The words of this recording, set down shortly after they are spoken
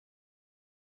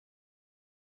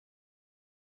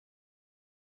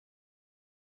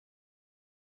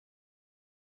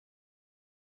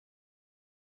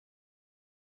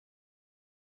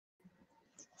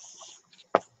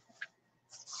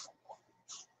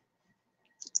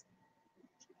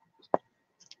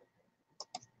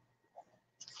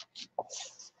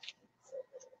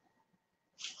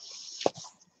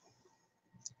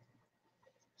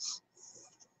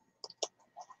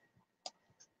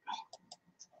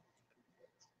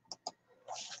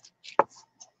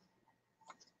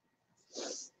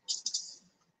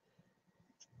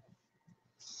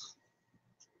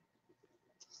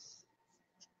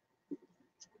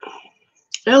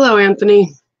Hello,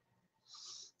 Anthony.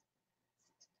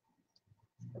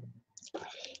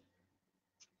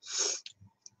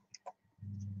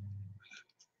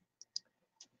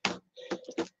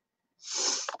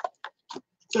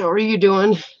 How are you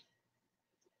doing?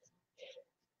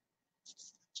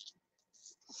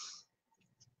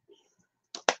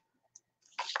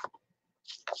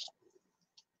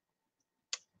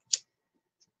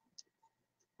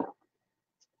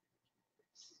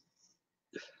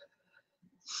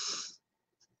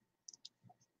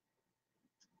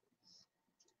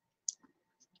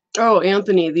 Oh,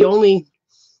 Anthony,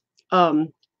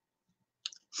 I'm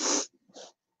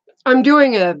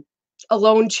doing a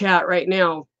alone chat right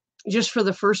now, just for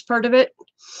the first part of it,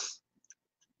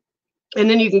 and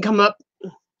then you can come up.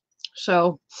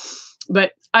 So,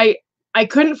 but I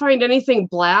couldn't find anything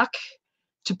black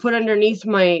to put underneath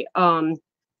my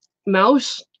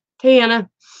mouse. Hey, Anna.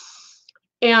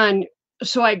 And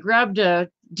so I grabbed a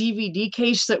DVD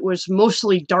case that was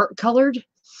mostly dark colored.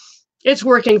 It's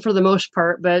working for the most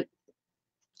part, but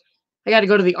I got to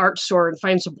go to the art store and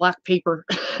find some black paper.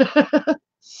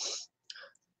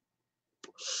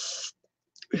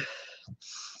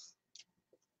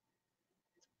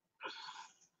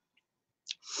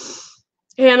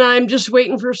 And I'm just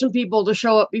waiting for some people to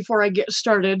show up before I get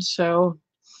started, so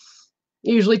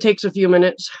it usually takes a few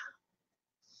minutes.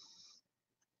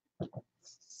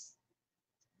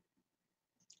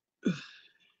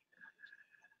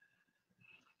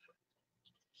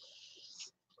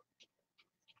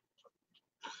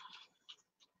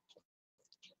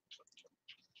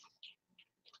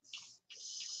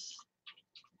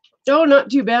 Oh, not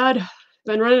too bad.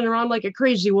 Been running around like a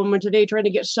crazy woman today trying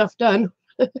to get stuff done.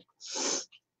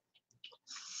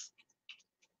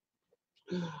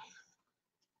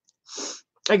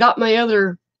 I got my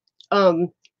other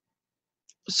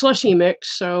slushy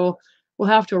mix, so we'll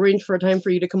have to arrange for a time for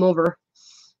you to come over.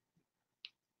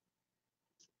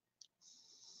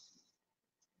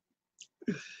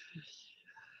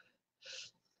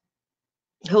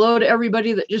 Hello to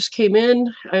everybody that just came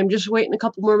in. I'm just waiting a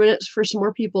couple more minutes for some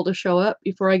more people to show up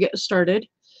before I get started.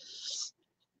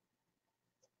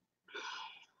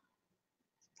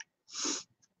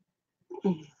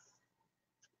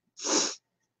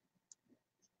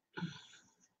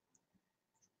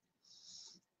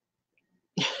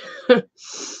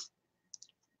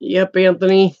 Yep,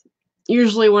 Anthony.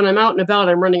 Usually when I'm out and about,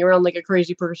 I'm running around like a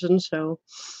crazy person, so.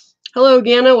 Hello,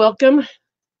 Ganna, welcome.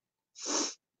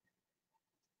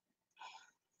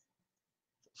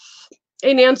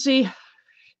 Hey, Nancy.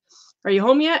 Are you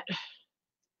home yet?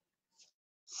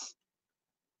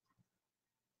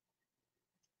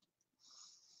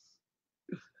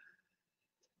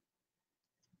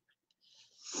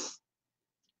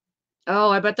 Oh,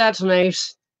 I bet that's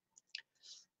nice.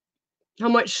 How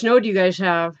much snow do you guys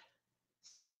have?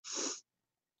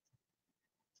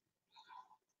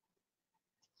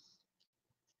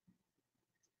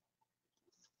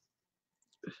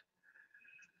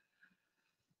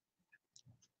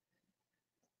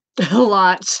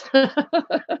 Lots. Well,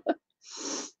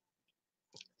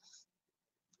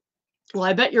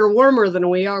 I bet you're warmer than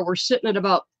we are. We're sitting at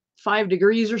about 5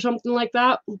 degrees or something like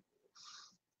that.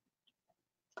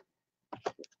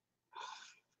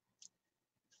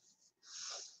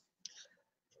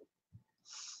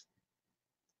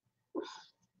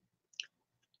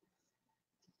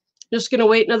 Just gonna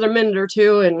wait another minute or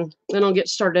two and then I'll get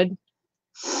started.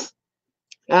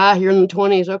 Ah, you're in the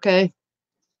 20s, okay.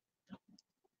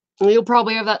 You'll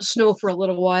probably have that snow for a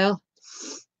little while.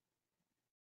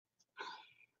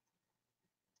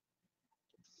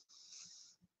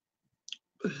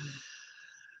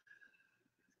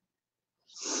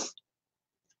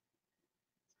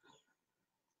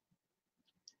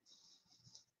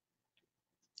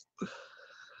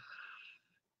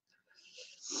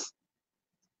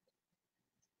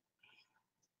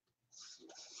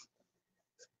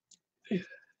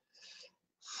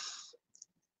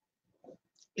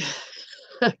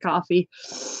 Coffee.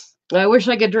 I wish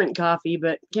I could drink coffee,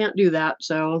 but can't do that,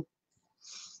 so.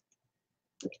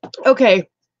 Okay.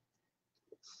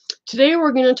 Today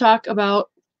we're going to talk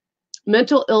about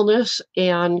mental illness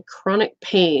and chronic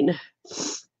pain.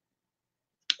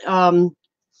 For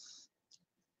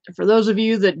those of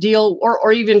you that deal,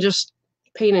 or even just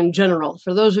pain in general,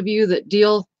 for those of you that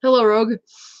deal, hello, Rogue,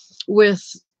 with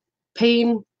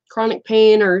pain, chronic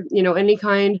pain, or, any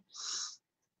kind,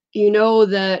 you know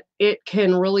that it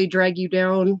can really drag you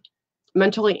down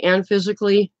mentally and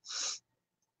physically.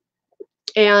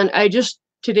 And I just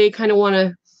today kind of want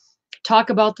to talk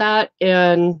about that,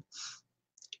 and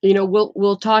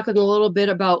we'll talk in a little bit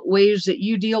about ways that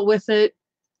you deal with it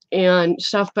and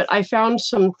stuff. But I found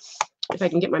some, if I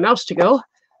can get my mouse to go,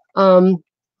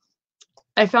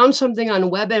 I found something on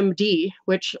WebMD,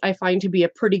 which I find to be a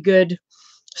pretty good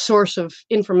source of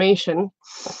information.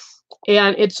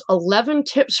 And it's 11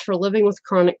 tips for living with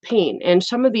chronic pain. And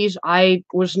some of these I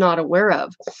was not aware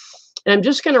of. And I'm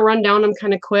just going to run down them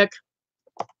kind of quick,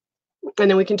 and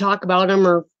then we can talk about them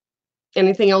or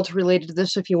anything else related to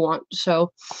this if you want.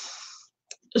 So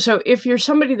if you're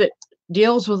somebody that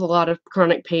deals with a lot of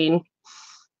chronic pain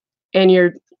and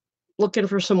you're looking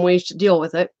for some ways to deal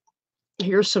with it,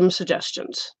 here's some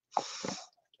suggestions.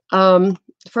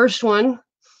 First one,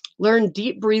 learn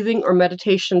deep breathing or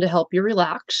meditation to help you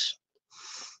relax.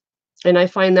 And I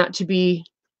find that to be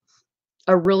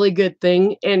a really good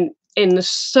thing. And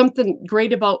something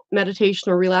great about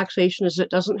meditation or relaxation is it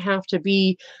doesn't have to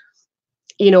be,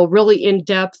 really in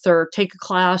depth or take a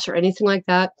class or anything like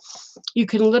that. You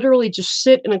can literally just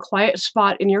sit in a quiet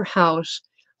spot in your house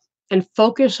and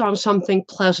focus on something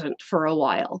pleasant for a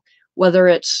while, whether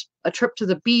it's a trip to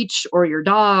the beach or your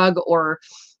dog or,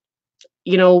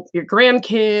 your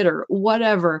grandkid or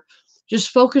whatever. Just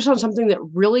focus on something that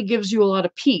really gives you a lot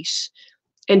of peace,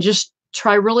 and just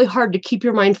try really hard to keep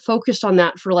your mind focused on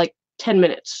that for like 10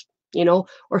 minutes,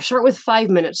 or start with 5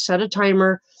 minutes, set a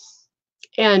timer,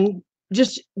 and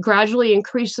just gradually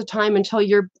increase the time until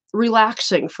you're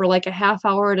relaxing for like a half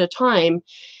hour at a time.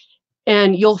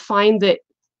 And you'll find that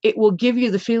it will give you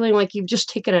the feeling like you've just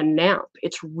taken a nap.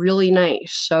 It's really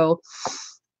nice. So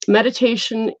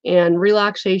meditation and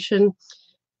relaxation,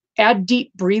 add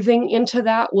deep breathing into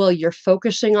that while you're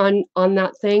focusing on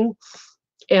that thing,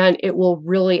 and it will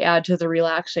really add to the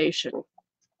relaxation.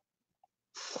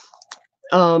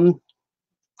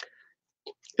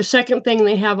 The second thing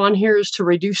they have on here is to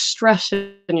reduce stress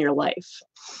in your life.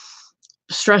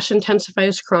 Stress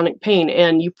intensifies chronic pain,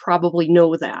 and you probably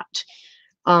know that.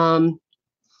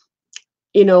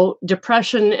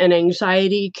 Depression and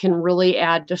anxiety can really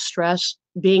add to stress.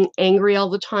 Being angry all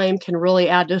the time can really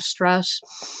add to stress.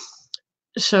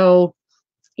 So,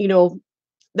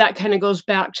 that kind of goes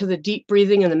back to the deep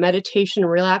breathing and the meditation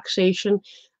and relaxation.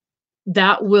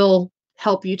 That will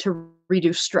help you to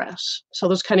reduce stress. So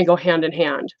those kind of go hand in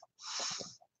hand.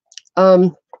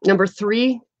 Number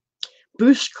 3,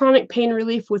 boost chronic pain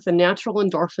relief with the natural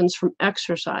endorphins from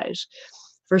exercise.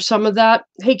 For some of that,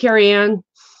 hey, Carrie Ann,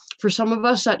 for some of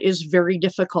us, that is very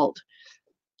difficult.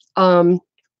 Talk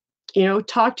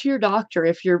to your doctor.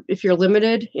 If you're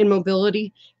limited in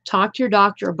mobility, talk to your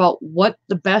doctor about what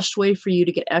the best way for you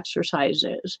to get exercise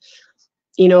is.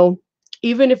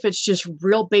 Even if it's just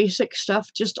real basic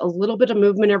stuff, just a little bit of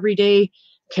movement every day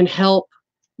can help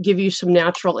give you some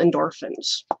natural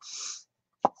endorphins.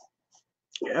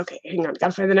 Okay, hang on,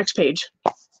 gotta find the next page.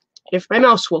 If my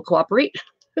mouse will cooperate.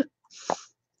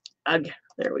 Ugh,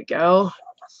 there we go.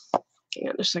 Hang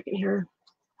on a second here.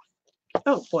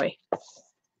 Oh boy.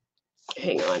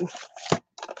 Hang on.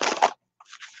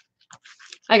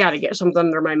 I gotta get something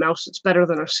under my mouse that's better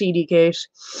than a CD case.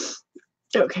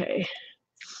 Okay.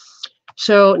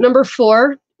 So number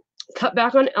 4, cut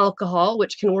back on alcohol,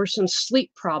 which can worsen sleep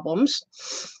problems.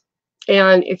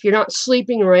 And if you're not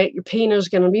sleeping right, your pain is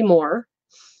going to be more.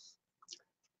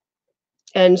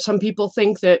 And some people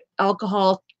think that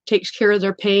alcohol takes care of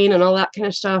their pain and all that kind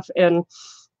of stuff. And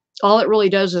all it really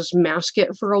does is mask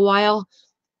it for a while.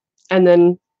 And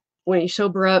then when you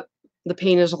sober up, the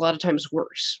pain is a lot of times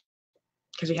worse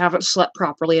because you haven't slept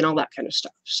properly and all that kind of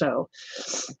stuff. So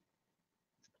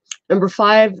number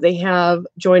 5, they have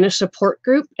join a support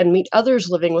group and meet others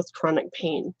living with chronic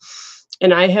pain.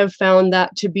 And I have found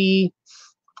that to be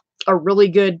a really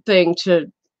good thing, to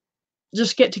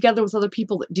just get together with other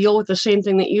people that deal with the same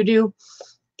thing that you do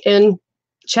and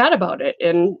chat about it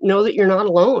and know that you're not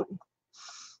alone.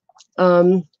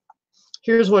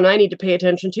 Here's one I need to pay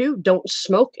attention to. Don't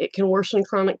smoke. It can worsen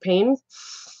chronic pain.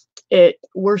 It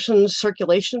worsens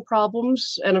circulation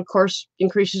problems and, of course,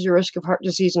 increases your risk of heart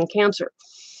disease and cancer.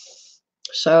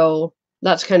 So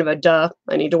that's kind of a duh.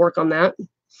 I need to work on that.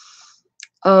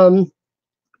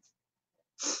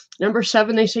 Number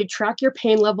 7, they say track your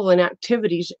pain level and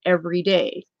activities every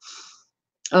day.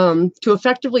 To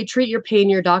effectively treat your pain,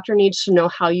 your doctor needs to know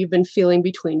how you've been feeling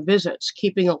between visits.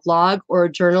 Keeping a log or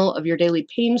a journal of your daily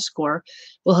pain score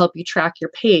will help you track your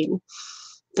pain.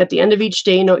 At the end of each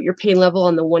day, note your pain level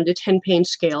on the 1 to 10 pain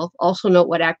scale. Also note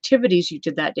what activities you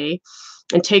did that day,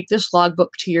 and take this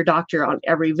logbook to your doctor on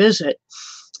every visit.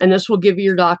 And this will give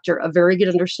your doctor a very good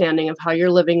understanding of how you're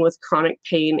living with chronic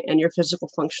pain and your physical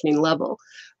functioning level.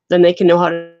 Then they can know how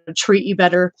to treat you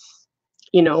better,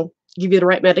 give you the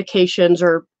right medications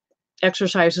or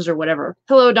exercises or whatever.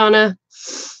 Hello, Donna.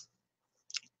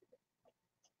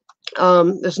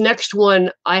 This next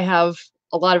one I have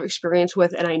a lot of experience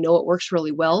with, and I know it works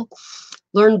really well.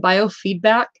 Learn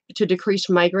biofeedback to decrease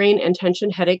migraine and tension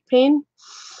headache pain.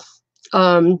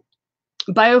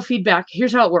 Biofeedback,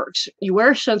 here's how it works. You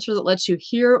wear a sensor that lets you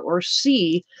hear or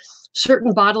see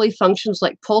certain bodily functions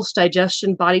like pulse,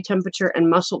 digestion, body temperature, and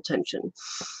muscle tension.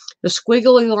 The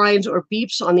squiggly lines or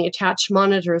beeps on the attached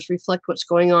monitors reflect what's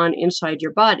going on inside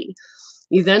your body.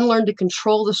 You then learn to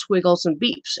control the squiggles and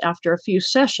beeps. After a few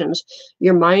sessions,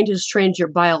 your mind has trained your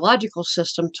biological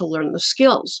system to learn the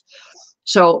skills.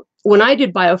 So when I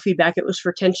did biofeedback, it was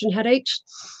for tension headaches,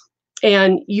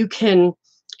 and you can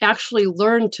actually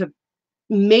learn to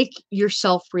make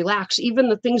yourself relax. Even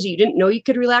the things that you didn't know you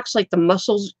could relax, like the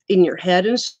muscles in your head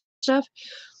and stuff,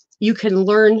 you can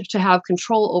learn to have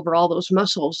control over all those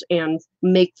muscles and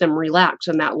make them relax,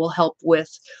 and that will help with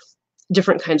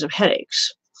different kinds of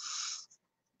headaches.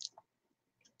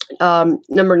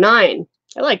 Number 9,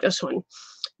 I like this one.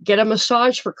 Get a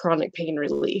massage for chronic pain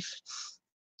relief.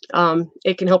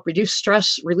 It can help reduce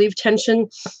stress, relieve tension,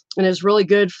 and is really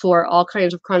good for all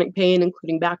kinds of chronic pain,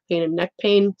 including back pain and neck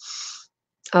pain.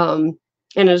 And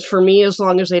as for me, as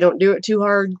long as they don't do it too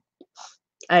hard,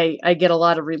 I get a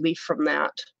lot of relief from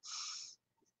that.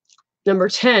 Number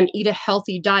 10, eat a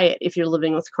healthy diet if you're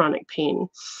living with chronic pain.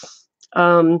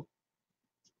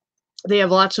 They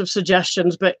have lots of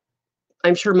suggestions, but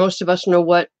I'm sure most of us know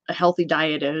what a healthy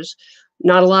diet is.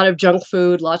 Not a lot of junk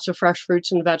food, lots of fresh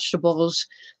fruits and vegetables,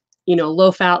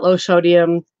 low fat, low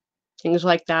sodium, things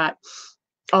like that.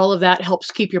 All of that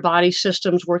helps keep your body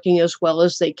systems working as well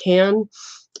as they can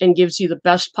and gives you the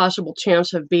best possible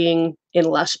chance of being in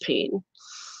less pain.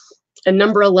 And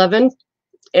number 11,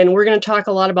 and we're going to talk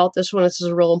a lot about this one. This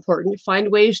is real important.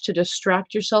 Find ways to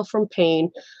distract yourself from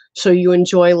pain so you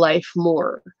enjoy life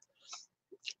more.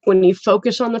 When you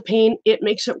focus on the pain, it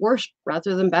makes it worse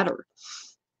rather than better.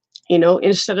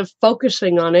 Instead of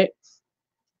focusing on it,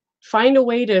 find a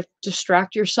way to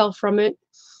distract yourself from it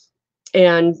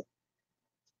and,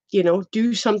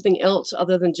 do something else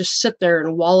other than just sit there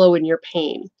and wallow in your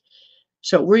pain.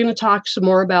 So we're going to talk some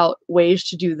more about ways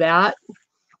to do that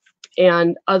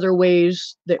and other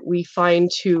ways that we find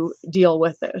to deal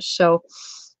with this. So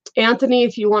Anthony,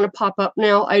 if you want to pop up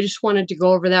now, I just wanted to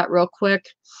go over that real quick.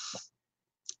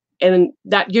 And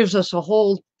that gives us a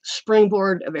whole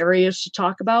springboard of areas to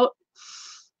talk about.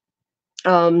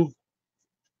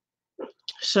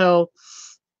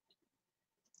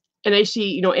 And I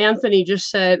see, Anthony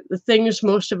just said the things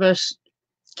most of us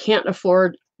can't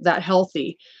afford that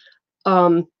healthy.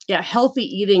 Healthy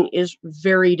eating is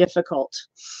very difficult.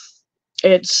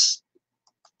 I'm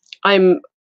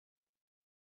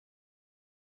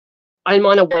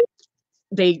on a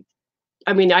way.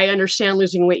 I understand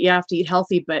losing weight, you have to eat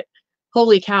healthy, but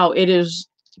holy cow, it is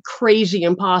crazy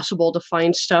impossible to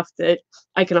find stuff that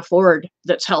I can afford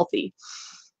that's healthy.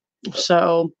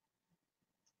 So,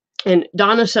 and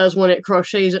Donna says when it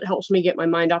crochets, it helps me get my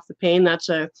mind off the pain. That's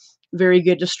a very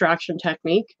good distraction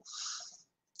technique.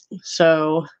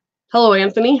 So, hello,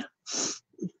 Anthony.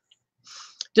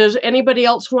 Does anybody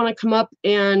else want to come up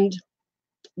and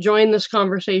join this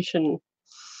conversation?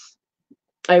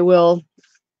 I will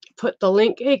put the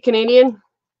link. Hey, Canadian.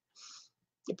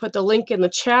 You put the link in the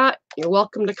chat. You're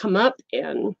welcome to come up.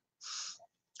 And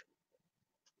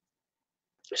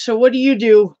so what do you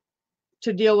do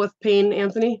to deal with pain,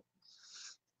 Anthony?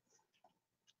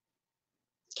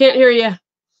 Can't hear you.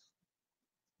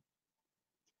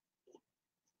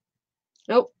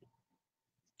 Nope.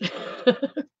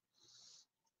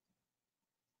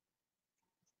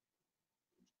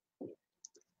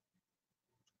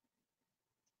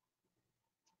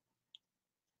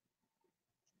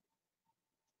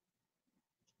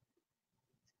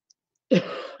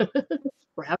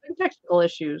 We're having technical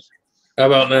issues. How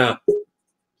about now?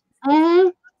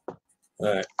 All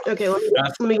right. Okay, let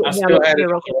me I still had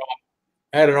it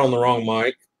on the wrong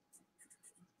mic.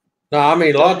 No, I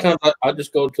mean, a lot of times I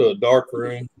just go to a dark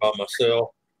room by myself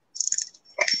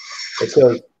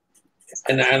because,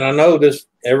 and I know this,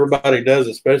 everybody does,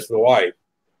 especially the wife.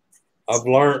 I've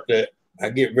learned that I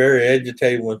get very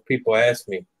agitated when people ask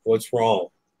me what's wrong.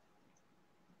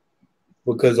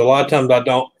 Because a lot of times I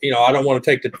don't want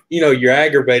to take you're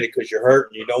aggravated because you're hurt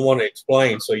and you don't want to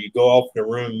explain. So you go off in the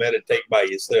room, meditate by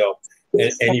yourself,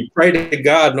 and you pray to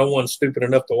God no one's stupid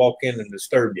enough to walk in and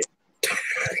disturb you.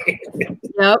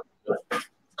 Yep.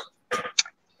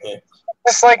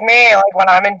 Just like me, like when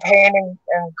I'm in pain and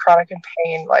chronic in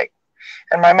pain, like,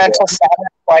 and my mental status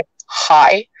is like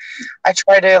high, I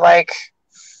try to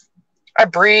I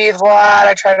breathe a lot.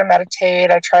 I try to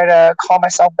meditate. I try to calm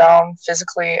myself down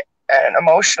physically and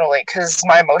emotionally, because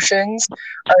my emotions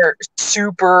are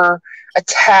super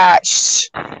attached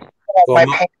to my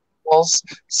pain levels.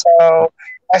 So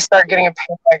I start getting a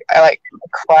pain, like I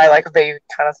cry like a baby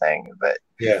kind of thing. But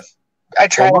yeah, I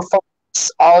try to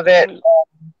focus all of it on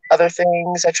other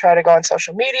things. I try to go on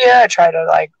social media. I try to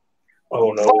learn.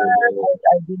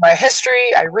 I do my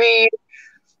history. I read.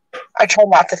 I try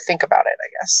not to think about it, I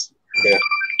guess. Yeah.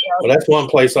 Well, that's one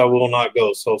place I will not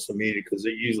go, social media, because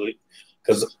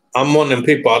I'm one of them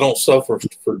people, I don't suffer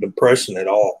for depression at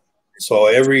all. So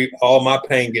all my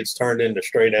pain gets turned into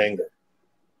straight anger.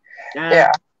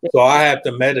 Yeah. So I have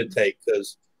to meditate,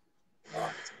 because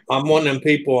I'm one of them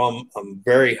people, I'm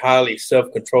very highly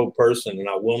self-controlled person, and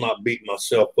I will not beat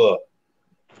myself up.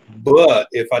 But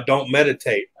if I don't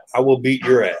meditate, I will beat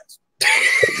your ass.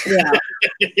 Yeah.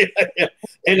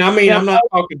 And I mean, I'm not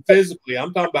talking physically.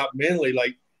 I'm talking about mentally.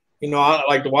 Like,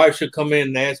 like the wife should come in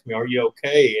and ask me, "Are you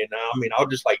okay?" And I mean, I'll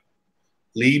just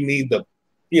leave me the,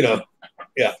 yeah.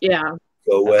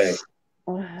 Go away.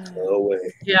 Go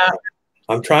away. Yeah.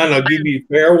 I'm trying to give you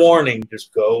fair warning.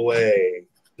 Just go away.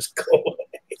 Just go away.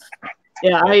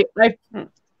 Yeah,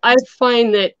 I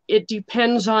find that it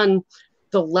depends on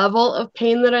the level of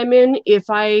pain that I'm in. If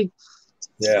I'm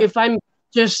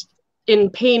just in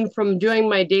pain from doing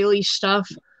my daily stuff,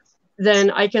 then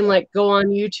I can go on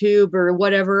YouTube or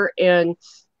whatever and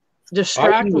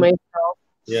distract myself.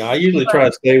 Yeah, I usually try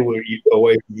to stay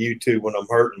away from YouTube when I'm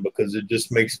hurting, because it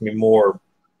just makes me more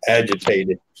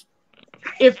agitated.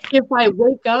 If I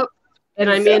wake up and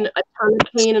I'm in a ton of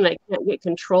pain and I can't get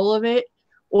control of it,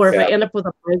 or if I end up with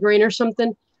a migraine or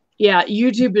something,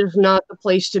 YouTube is not the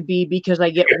place to be, because I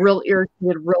get real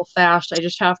irritated real fast. I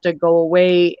just have to go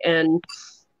away and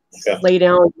lay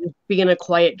down and be in a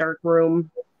quiet, dark room.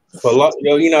 But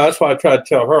that's why I try to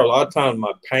tell her, a lot of times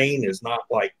my pain is not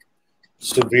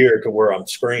severe to where I'm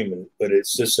screaming, but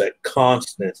it's just that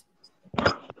constant,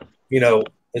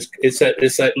 it's that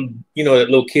that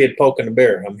little kid poking the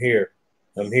bear. I'm here.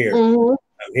 I'm here. Mm-hmm.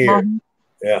 I'm here.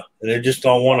 Yeah. And they just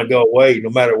don't want to go away no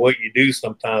matter what you do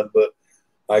sometimes. But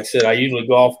like I said, I usually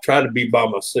go off, try to be by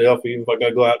myself, even if I got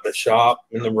to go out in the shop,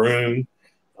 in the room.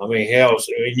 I mean, hell,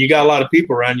 you got a lot of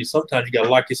people around you. Sometimes you got to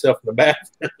lock yourself in the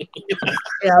bathroom.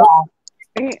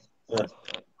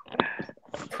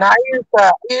 Now I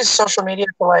use social media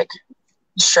to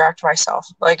distract myself,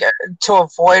 to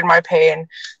avoid my pain,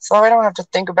 so I don't have to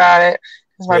think about it,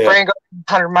 because my brain goes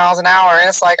 100 miles an hour, and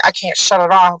it's I can't shut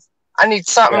it off. I need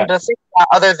something to think about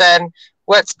other than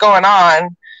what's going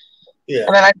on. Yeah.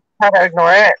 And then I try to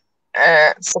ignore it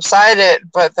and subside it,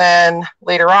 but then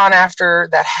later on, after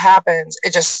that happens,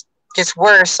 it just gets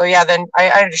worse. So then I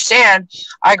understand.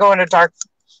 I go in a dark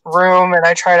room and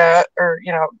I try to,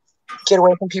 get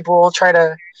away from people, try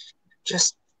to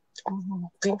just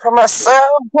think for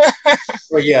myself.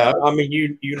 Well, yeah, I mean,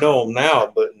 you know them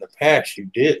now, but in the past you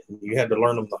didn't. You had to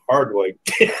learn them the hard way.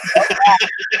 She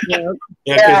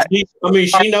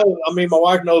knows. I mean, my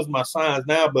wife knows my signs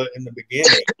now, but in the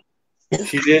beginning,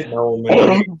 she didn't know them.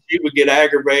 And she would get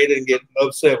aggravated and get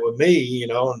upset with me,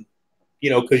 and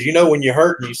because when you're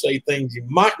hurting, you say things you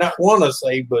might not want to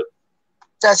say, but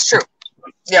that's true.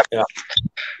 Yep. Yeah.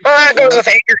 Well, that goes with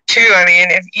anger too. I mean,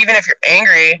 even if you're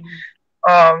angry,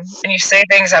 and you say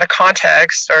things out of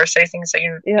context or say things that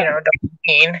you don't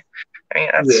mean. I mean,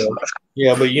 that's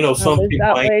but some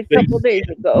people ain't a couple days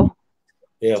ago.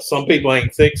 Yeah, some people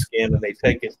ain't thick-skinned and they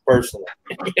take it personally.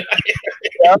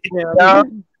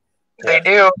 They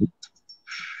do.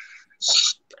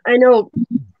 I know.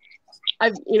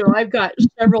 I've got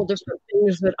several different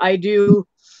things that I do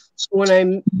when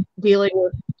I'm dealing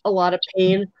with a lot of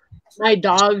pain. My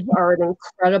dogs are an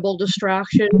incredible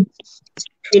distraction,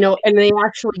 and they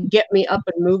actually get me up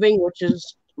and moving, which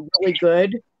is really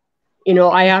good.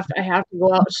 I have to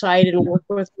go outside and work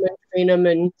with them and train them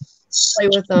and play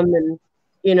with them and,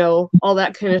 all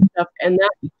that kind of stuff. And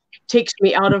that takes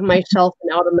me out of myself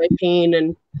and out of my pain.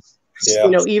 And,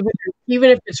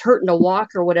 even if it's hurting to walk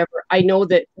or whatever, I know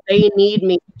that they need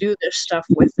me to do this stuff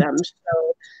with them.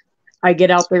 So I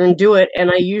get out there and do it. And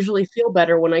I usually feel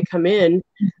better when I come in,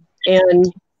 and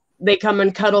they come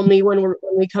and cuddle me when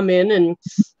we come in, and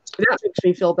that makes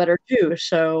me feel better too.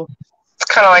 So it's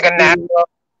kind of like a natural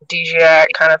aphrodisiac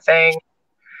kind of thing.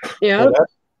 Yeah.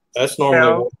 That's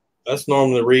normally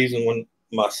the reason when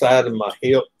my side and my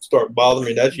hip start bothering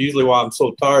me. That's usually why I'm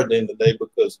so tired at the end of the day,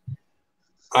 because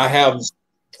I have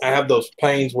those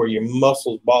pains where your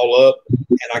muscles ball up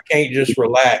and I can't just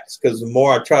relax, because the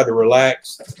more I try to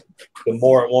relax, the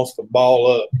more it wants to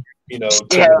ball up.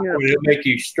 It make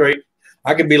you straight.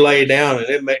 I could be laid down and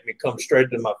it make me come straight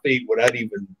to my feet without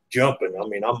even jumping. I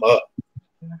mean, I'm up.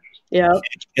 Yeah.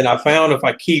 And I found if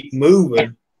I keep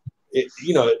moving, it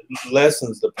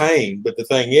lessens the pain. But the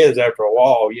thing is, after a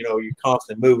while, you're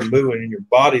constantly moving, and your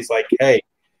body's like, hey,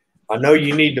 I know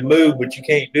you need to move, but you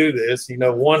can't do this.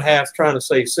 One half's trying to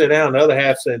say sit down, the other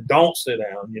half said don't sit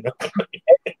down.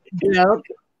 Yeah.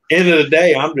 End of the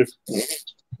day, I'm just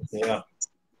yeah.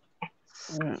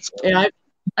 Yeah,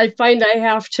 I find I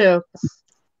have to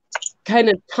kind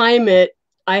of time it.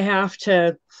 I have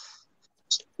to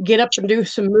get up and do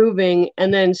some moving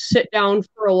and then sit down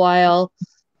for a while,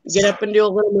 get up and do a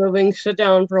little moving, sit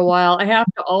down for a while. I have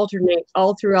to alternate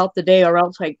all throughout the day, or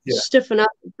else I stiffen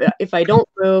up if I don't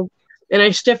move, and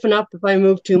I stiffen up if I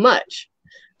move too much.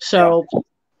 So,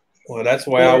 well, that's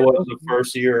why I was the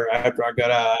first year after I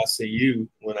got out of ICU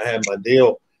when I had my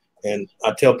deal. And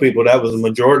I tell people that was the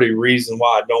majority reason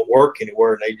why I don't work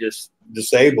anywhere, and they just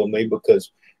disable me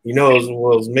because, as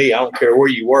well as me, I don't care where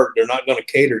you work, they're not going to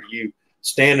cater to you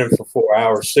standing for 4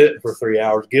 hours, sitting for 3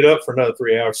 hours, get up for another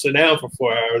 3 hours, sit down for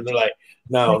 4 hours. They're like,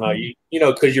 no,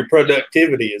 because your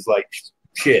productivity is like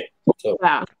shit. So,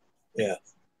 yeah.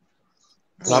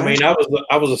 And I mean, I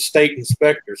was a state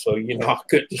inspector, so I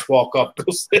couldn't just walk off and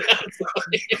go sit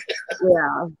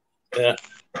down. Yeah.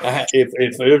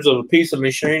 If there's a piece of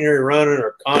machinery running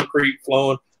or concrete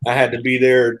flowing, I had to be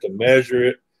there to measure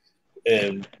it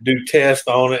and do tests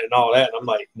on it and all that. And I'm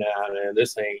like, nah, man,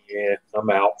 this ain't. Yeah, I'm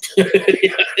out.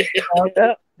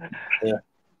 Yeah.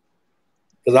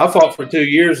 Because I fought for 2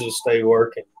 years to stay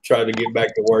working, tried to get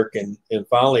back to work, and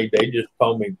finally they just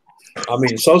told me. I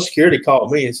mean, Social Security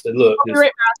called me and said, "Look,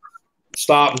 just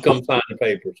stop and come sign the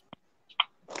papers."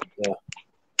 Yeah.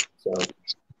 So.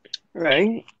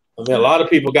 Right. I mean, a lot of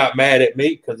people got mad at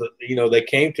me because they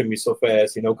came to me so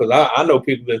fast. Because I know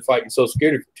people been fighting Social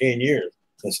Security for 10 years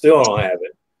and still don't have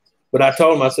it. But I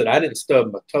told them, I said, I didn't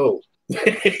stub my toe.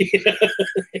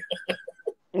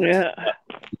 Yeah.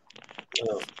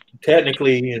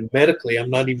 Technically and medically, I'm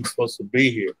not even supposed to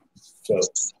be here. So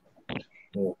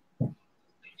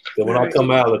when I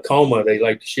come out of the coma, they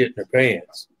like to shit in their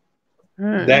pants.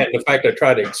 That and the fact I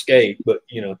try to escape, but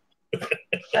yeah.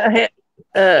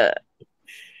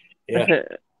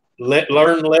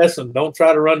 Learn the lesson. Don't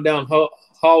try to run down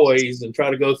hallways and try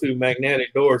to go through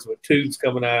magnetic doors with tubes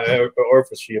coming out of the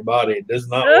orifice of your body. It does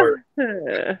not work.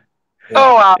 Yeah.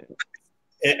 Oh, wow.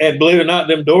 And believe it or not,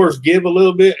 them doors give a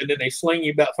little bit, and then they sling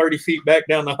you about 30 feet back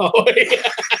down the hallway.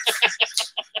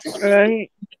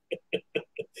 Right.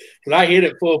 Because I hit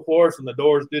it full force, and the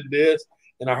doors did this,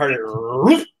 and I heard it.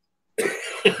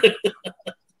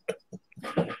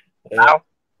 Wow.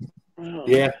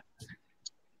 Yeah.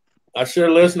 I should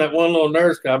have listened to that one little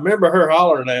nurse. I remember her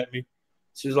hollering at me.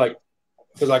 She was like,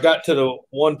 because I got to the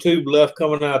one tube left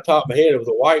coming out of the top of my head. It was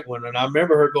a white one. And I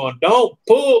remember her going, don't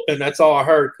pull. And that's all I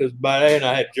heard because by then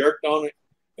I had jerked on it.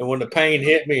 And when the pain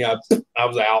hit me, I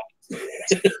was out.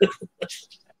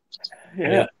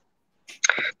 Yeah.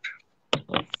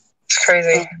 It's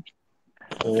crazy.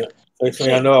 Next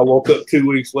thing I know, I woke up 2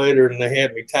 weeks later and they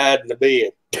had me tied in the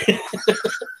bed.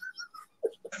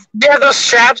 Do you have those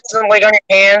straps like on your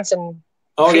hands and?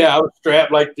 Oh yeah, I was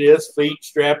strapped like this, feet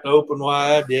strapped open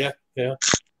wide. Yeah.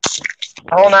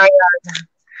 Oh my God.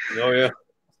 Oh yeah.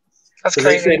 That's crazy.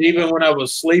 They said even when I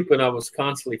was sleeping, I was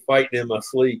constantly fighting in my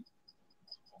sleep.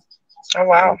 Oh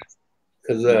wow.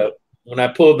 Because when I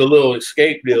pulled the little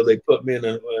escape deal, they put me in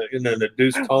an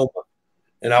induced coma,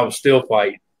 and I was still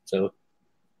fighting. So.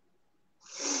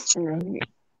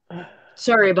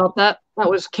 Sorry about that. That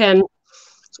was Ken.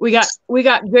 We got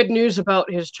good news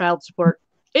about his child support.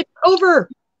 It's over.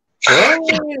 Well,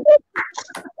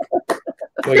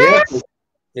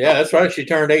 yeah, that's right. She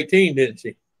turned 18, didn't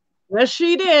she? Yes,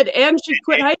 she did, and she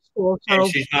quit high school. So.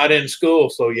 And she's not in school.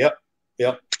 So, yep.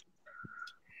 Hey,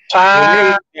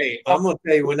 I'm gonna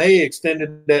tell you, when they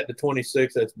extended that to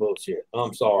 26, that's bullshit.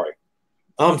 I'm sorry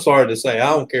to say.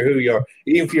 I don't care who you are,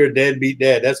 even if you're a deadbeat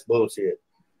dad, that's bullshit.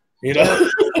 Yep.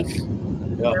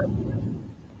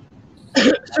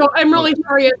 So I'm really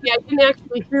sorry, I didn't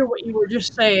actually hear what you were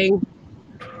just saying.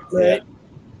 But...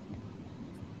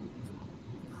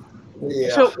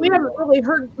 Yeah. So we haven't really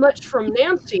heard much from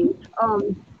Nancy.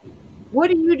 What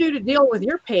do you do to deal with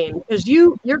your pain? Because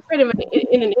you're kind of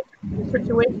in an interesting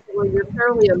situation where you're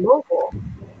fairly immobile.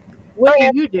 What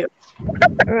do you do?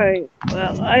 Right.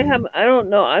 Well, I don't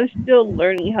know. I'm still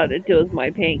learning how to deal with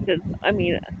my pain because, I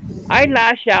mean, I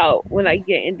lash out when I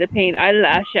get into pain. I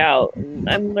lash out. And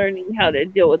I'm learning how to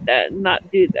deal with that and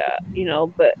not do that,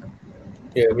 but.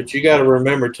 Yeah, but you got to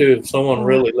remember, too, if someone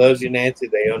really loves you, Nancy,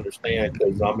 they understand.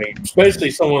 Because, I mean, especially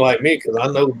someone like me, because I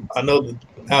know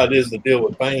how it is to deal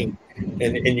with pain.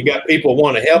 And you got people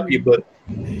want to help you, but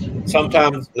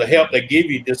sometimes the help they give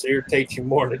you just irritates you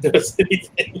more than it does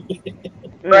anything.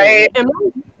 Right.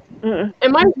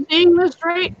 Am I seeing this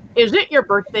right? Is it your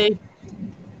birthday?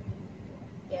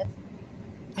 Yes.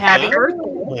 Happy Huh?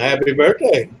 birthday. Happy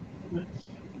birthday. Thank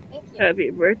you. Happy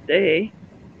birthday.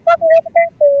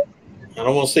 I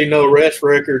don't want to see no arrest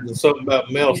records and something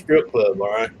about male strip club, all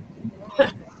right?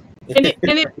 And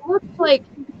it looks like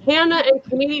Hannah and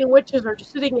Canadian Witches are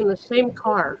sitting in the same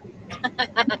car.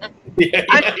 Yeah.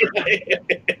 That's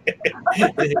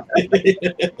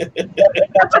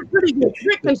a pretty good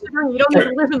trick considering you don't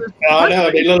even live in the same I know,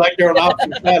 country. they look like they're on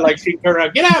opposite side, like she turned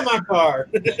around, get out of my car.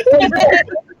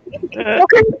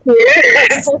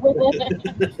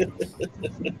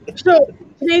 So,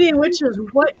 Canadian Witches,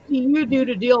 what do you do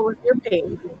to deal with your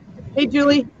pain? Hey,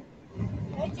 Julie.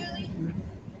 Hi, Julie.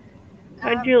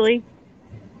 Hi, Julie.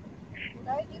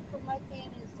 What I do for my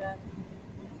pain is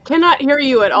Cannot hear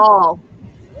you at all.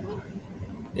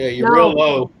 Yeah, you're No. real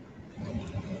low.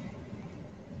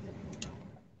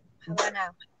 how about now?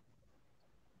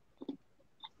 Is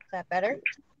that better?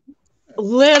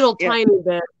 Little Yeah. tiny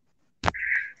bit.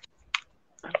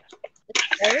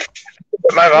 Better?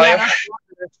 My volume.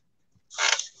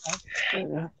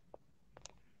 Yeah.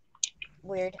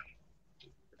 Weird.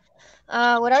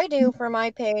 What I do for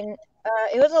my pain,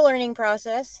 it was a learning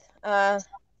process,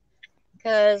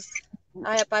 because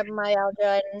I have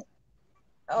fibromyalgia and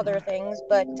other things,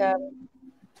 but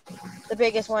the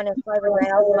biggest one is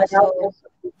fibromyalgia.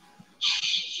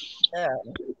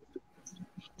 So,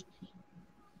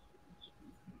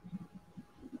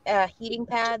 heating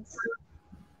pads.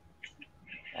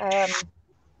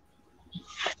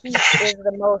 Heat is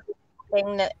the most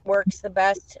thing that works the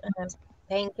best.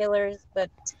 Painkillers, but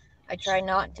I try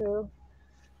not to.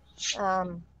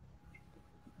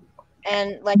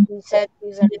 And like you said,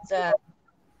 Susan, it's a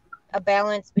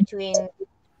balance between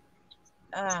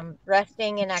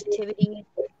resting and activity.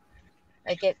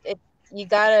 Like it you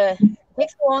gotta. It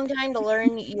takes a long time to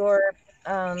learn your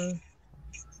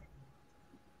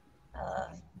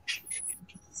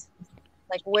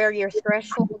like where your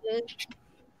threshold is.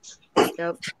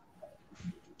 Yep.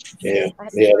 Yeah, I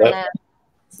have to yeah, learn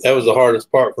that was the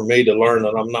hardest part for me to learn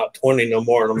that I'm not 20 no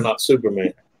more and I'm not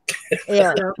Superman.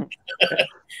 Yeah.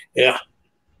 Yeah.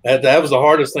 That was the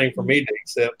hardest thing for me to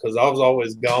accept because I was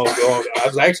always going. I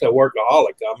was actually a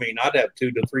workaholic. I mean, I'd have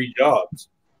 2 to 3 jobs,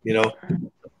 you know.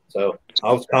 So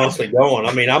I was constantly going.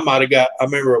 I mean, I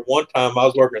remember at one time I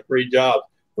was working 3 jobs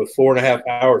with 4.5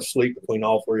 hours sleep between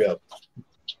all 3 of them.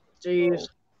 Jeez.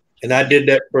 And I did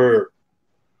that for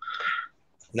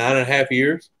 9.5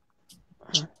 years.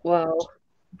 Wow.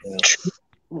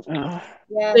 Yeah.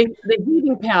 The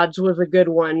heating pads was a good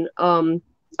one.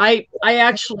 I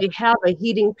actually have a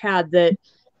heating pad that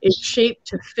is shaped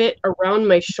to fit around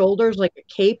my shoulders like a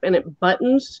cape, and it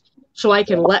buttons so I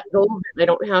can let go of it. I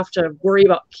don't have to worry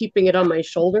about keeping it on my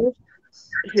shoulders.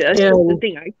 See, that's And- the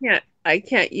thing. I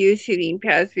can't use heating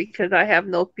pads because I have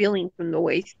no feeling from the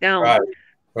waist down.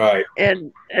 Right.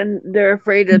 And they're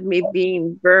afraid of me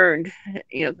being burned,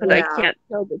 you know, because Yeah. I can't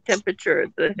tell the temperature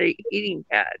of the heating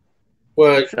pad.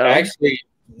 Well, So- actually,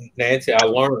 Nancy, I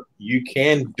learned you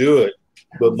can do it,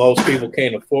 but most people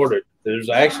can't afford it. There's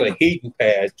actually a heating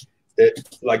pad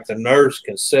that, like, the nurse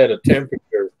can set a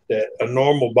temperature that a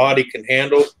normal body can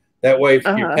handle. That way, if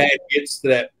your pad gets to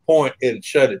that point, it'll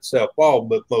shut itself off.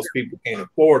 But most people can't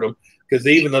afford them because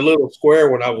even the little square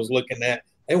one I was looking at,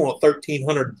 they want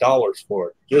 $1,300 for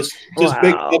it. Just big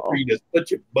enough for you to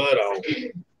put your butt on.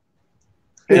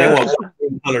 And they want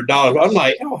 $1,300. I'm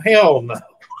like, oh hell no.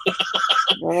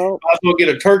 Well, I'll go get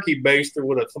a turkey baster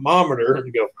with a thermometer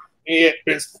and go, I'm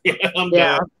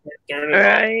Yeah. done. Turn it all off.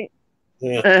 right.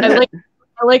 Yeah.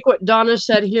 I like what Donna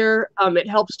said here. It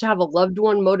helps to have a loved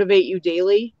one motivate you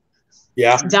daily.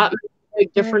 Yeah. That makes a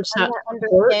big difference. I That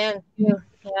support. understand too.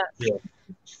 Yeah.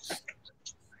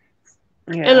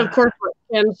 And of course, what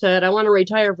Ken said, I want to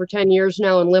retire for 10 years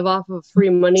now and live off of free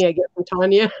money I get from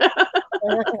Tanya.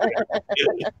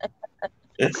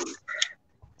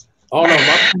 Oh no,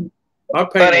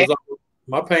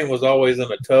 my pain was always in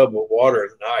a tub with water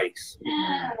and ice.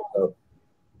 So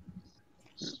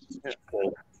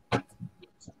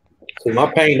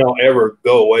my pain don't ever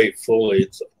go away fully.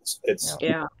 It's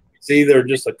Yeah. it's either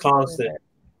just a constant.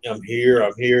 I'm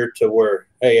here to where,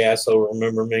 hey asshole,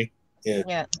 remember me?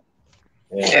 Yeah.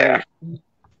 Yeah.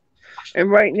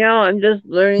 And right now, I'm just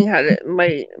learning how to.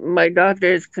 My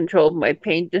doctor has controlled my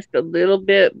pain just a little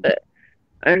bit, but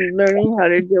I'm learning how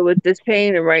to deal with this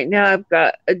pain. And right now, I've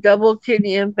got a double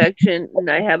kidney infection and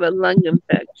I have a lung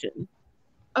infection.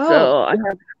 Oh, So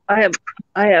I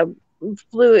have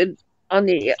fluid on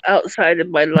the outside of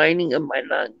my lining of my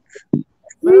lungs.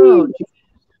 Oh,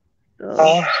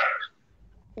 Oh,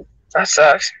 that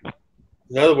sucks.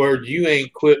 In other words, you ain't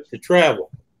equipped to travel.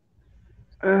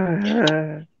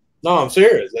 uh, No, I'm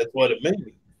serious. That's what it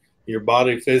means. Your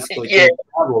body physically can't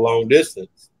travel a long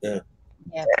distance. Yeah.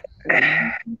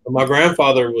 But my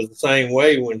grandfather was the same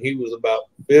way when he was about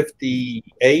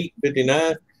 58,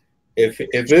 59. If it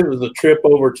was a trip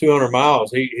over 200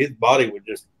 miles, his body would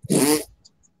just.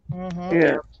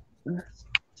 yeah.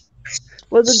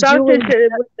 Well, the doctor said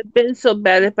it wouldn't have been so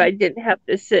bad if I didn't have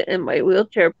to sit in my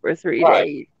wheelchair for 3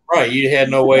 days. Right. You had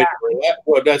no way to relax.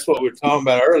 Well, that's what we were talking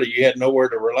about earlier. You had nowhere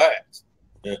to relax.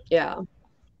 Yeah.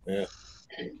 Yeah.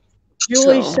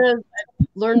 Julie So- says I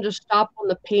learned to stop when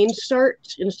the pain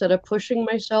starts instead of pushing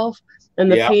myself,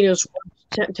 and the Yeah. pain is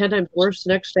 10 times worse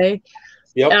the next day.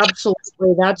 Yep.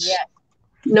 Absolutely. That's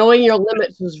knowing your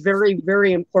limits is very,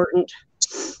 very important.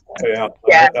 Yeah.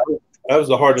 Yeah. That was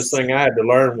the hardest thing I had to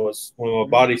learn was when my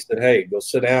body said, "Hey, go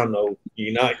sit down." No,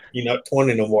 you're not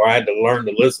 20 no more. I had to learn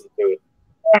to listen to it.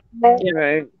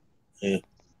 Right.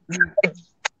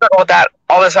 Struggle with that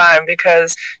all the time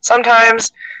because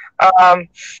sometimes,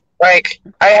 like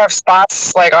I have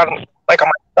spots like on my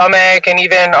stomach and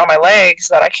even on my legs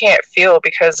that I can't feel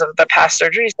because of the past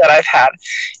surgeries that I've had,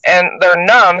 and they're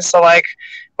numb. So like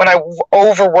when I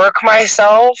overwork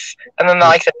myself, and then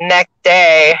like the next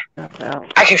day,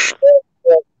 I can feel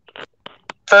it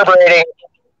reverberating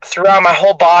throughout my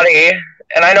whole body,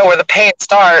 and I know where the pain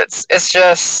starts. It's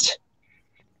just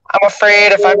I'm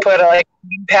afraid if I put a like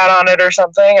pad on it or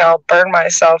something, I'll burn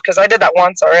myself because I did that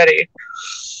once already.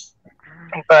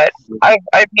 But I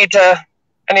need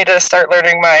to start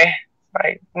learning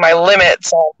my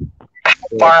limits on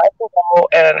how far I can go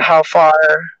and how far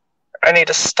I need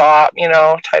to stop,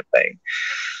 type thing.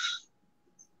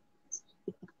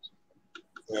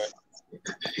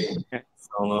 I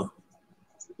don't know.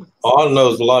 All I know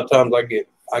is a lot of times I get.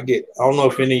 I don't know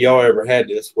if any of y'all ever had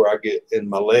this where I get in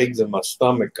my legs and my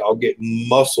stomach. I'll get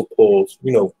muscle pulls.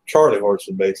 Charlie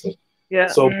horses basically. Yeah.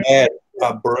 So bad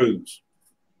I bruise.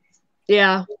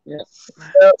 Yeah. Yeah.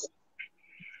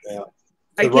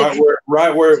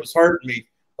 Right where it was hurting me,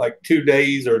 like 2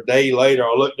 days or a day later,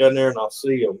 I'll look down there and I'll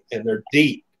see them, and they're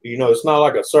deep. It's not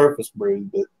like a surface bruise,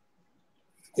 but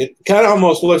it kind of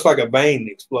almost looks like a vein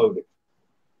exploded.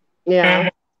 Yeah.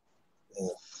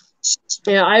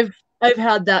 Yeah. I've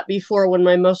had that before when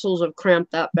my muscles have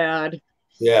cramped that bad.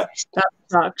 Yeah. That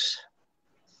sucks.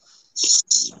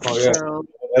 Oh yeah. So,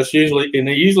 That's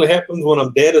it usually happens when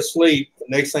I'm dead asleep. The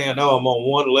next thing I know, I'm on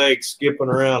one leg, skipping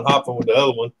around, hopping with the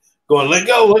other one, going, let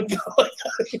go.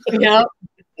 yeah.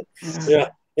 Yeah.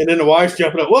 And then the wife's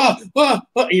jumping up, whoa,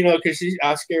 because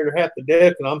I scared her half to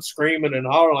death, and I'm screaming and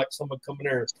hollering like someone coming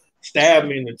there and stab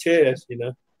me in the chest,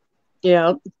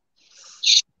 Yeah.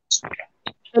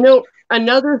 I know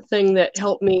another thing that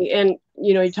helped me, and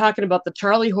you're talking about the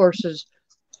Charlie horses.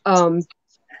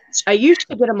 I used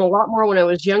to get them a lot more when I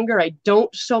was younger. I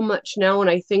don't so much now, and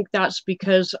I think that's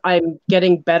because I'm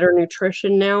getting better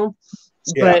nutrition now.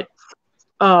 Yeah.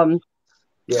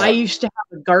 But I used to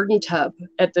have a garden tub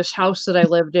at this house that I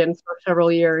lived in for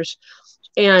several years,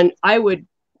 and I would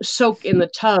soak in the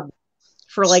tub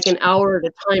for like an hour at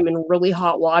a time in really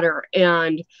hot water,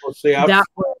 and I've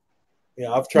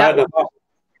tried the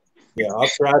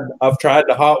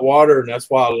hot water, and that's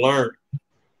why I learned.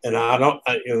 And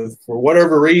for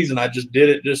whatever reason, I just did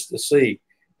it just to see,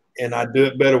 and I do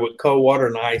it better with cold water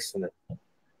and ice in it.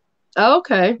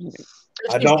 Okay.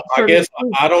 I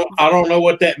don't know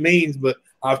what that means, but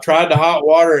I've tried the hot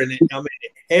water, and it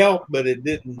helped, but it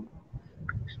didn't.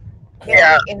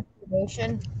 Yeah.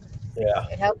 Inflammation. Yeah.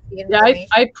 It helps the Yeah, inflammation.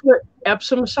 I put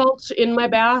Epsom salts in my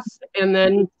bath, and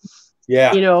then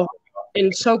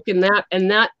and soak in that.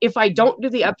 And that, if I don't do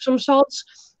the Epsom salts,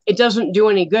 it doesn't do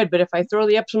any good. But if I throw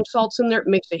the Epsom salts in there, it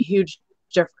makes a huge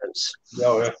difference.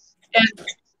 Oh, yeah. And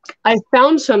I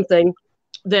found something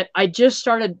that I just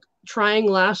started trying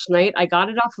last night. I got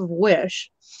it off of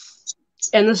Wish.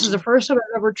 And this is the first time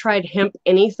I've ever tried hemp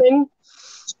anything.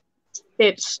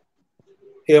 It's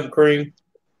hemp cream.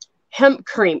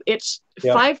 It's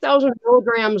 5,000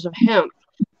 milligrams of hemp.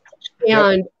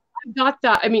 And I got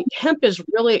that. I mean, hemp is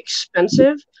really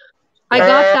expensive. I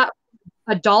got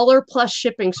that $1 plus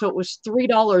shipping. So it was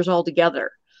 $3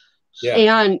 altogether. Yeah.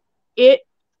 And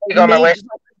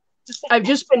I've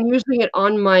just been using it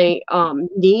on my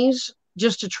knees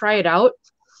just to try it out.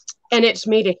 And it's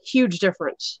made a huge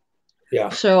difference. Yeah.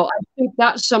 So I think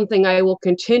that's something I will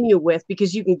continue with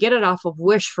because you can get it off of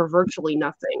Wish for virtually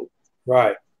nothing.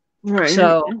 Right.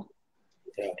 So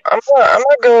I'm gonna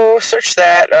go search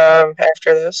that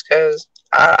after this because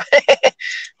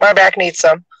my back needs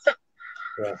some.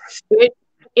 Yeah.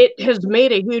 it has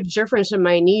made a huge difference in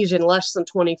my knees in less than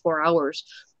 24 hours.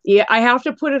 Yeah, I have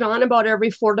to put it on about every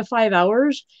 4 to 5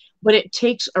 hours, but it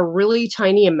takes a really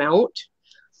tiny amount.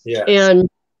 Yeah. And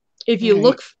if you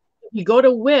Right. you go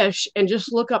to Wish and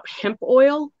just look up hemp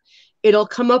oil, it'll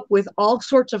come up with all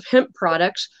sorts of hemp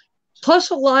products,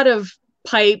 plus a lot of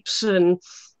pipes and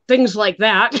things like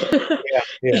that.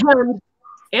 Yeah.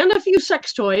 and a few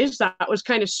sex toys. That was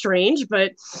kind of strange,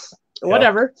 but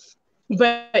whatever.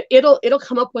 But it'll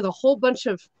come up with a whole bunch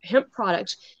of hemp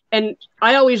products. And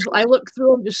I look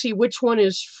through them to see which one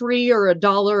is free or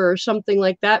 $1 or something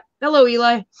like that. Hello,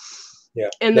 Eli. Yeah.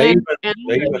 And they then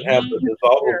even have the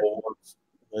dissolvable ones.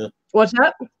 Yeah. What's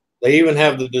that? They even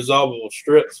have the dissolvable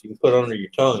strips you can put under your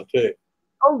tongue too.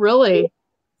 Oh, really?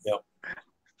 Yeah.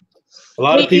 A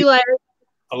lot of people. Eli,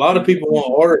 A lot of people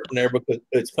won't order it from there because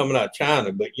it's coming out of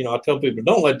China. But I tell people,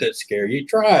 don't let that scare you.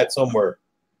 Try it somewhere.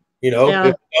 Yeah.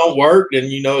 If it don't work, then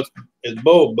it's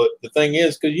bull. But the thing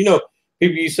is, because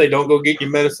people used to say, don't go get your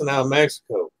medicine out of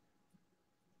Mexico.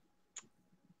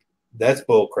 That's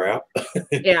bull crap.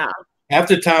 Yeah. Half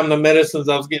the time, the medicines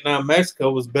I was getting out of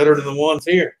Mexico was better than the ones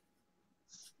here.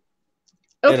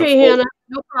 Okay, Hannah,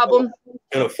 no problem.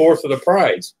 And a fourth of the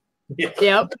price.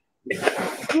 Yep.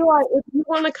 Eli, if you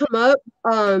want to come up,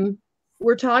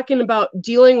 we're talking about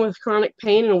dealing with chronic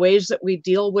pain and ways that we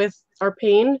deal with our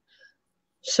pain.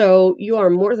 So you are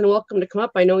more than welcome to come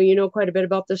up. I know you know quite a bit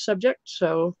about this subject.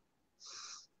 So,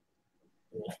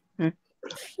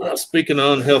 Speaking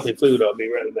of unhealthy food, I'll be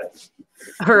right back.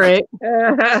 all right.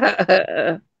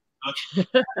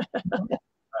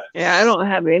 Yeah, I don't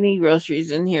have any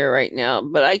groceries in here right now,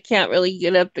 but I can't really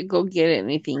get up to go get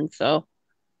anything. So,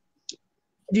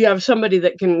 Do you have somebody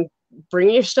that can bring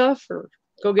you stuff or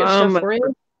go get stuff for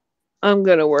you? I'm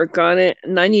gonna work on it,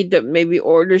 and I need to maybe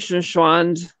order some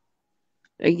Schwann's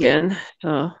again.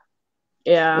 Yeah.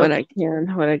 When I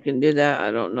can do that,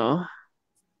 I don't know.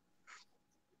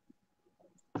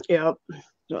 Yep.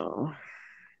 So,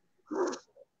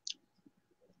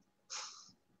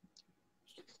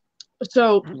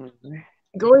 So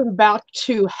going back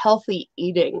to healthy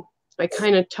eating, I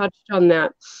kind of touched on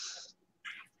that.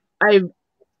 I've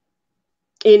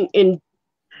in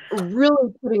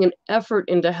really putting an effort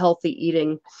into healthy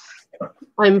eating,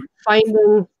 I'm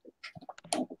finding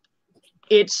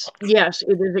it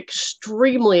is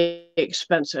extremely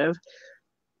expensive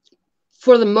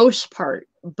for the most part.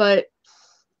 But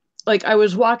like I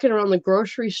was walking around the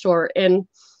grocery store and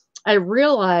I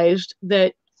realized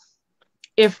that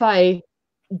if I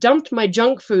dumped my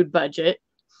junk food budget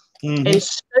and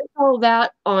spent all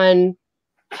that on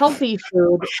healthy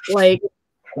food, like,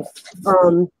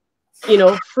 fruit,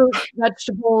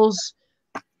 vegetables,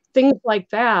 things like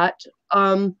that,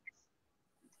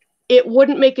 it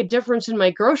wouldn't make a difference in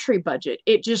my grocery budget.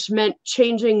 It just meant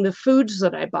changing the foods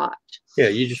that I bought. Yeah,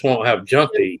 you just won't have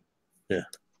junk to eat. Yeah.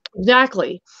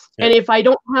 Exactly. Yeah. And if I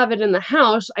don't have it in the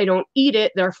house, I don't eat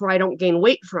it. Therefore, I don't gain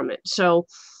weight from it. So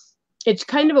it's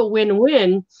kind of a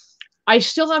win-win. I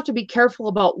still have to be careful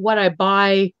about what I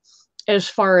buy as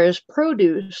far as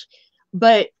produce,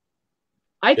 but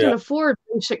I can afford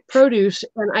basic produce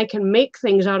and I can make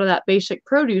things out of that basic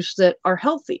produce that are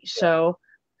healthy. So,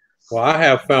 well, I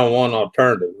have found one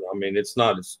alternative. I mean, it's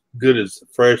not as good as the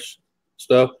fresh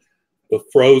stuff, but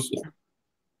frozen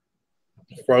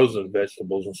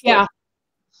vegetables and stuff. Yeah.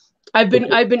 I've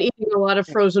been eating a lot of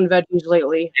frozen veggies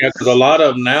lately. Yeah, because a lot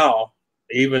of them now,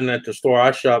 even at the store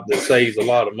I shop that saves a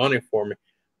lot of money for me,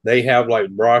 they have like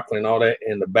broccoli and all that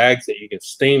in the bags that you can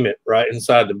steam it right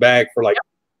inside the bag for like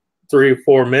 3 or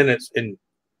 4 minutes and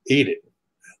eat it.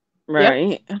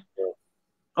 Right. Yep.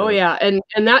 Oh yeah, and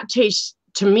that tastes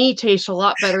a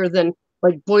lot better than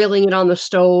like boiling it on the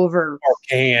stove or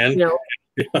canned.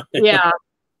 Yeah.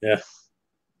 Yeah.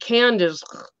 Canned is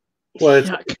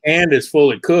canned is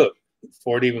fully cooked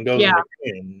before it even goes in the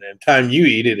can. And the time you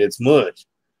eat it, it's mush.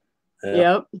 Yeah.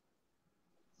 Yep.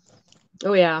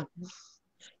 Oh yeah.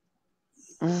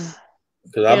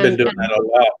 Because I've been doing that a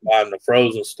lot, buying the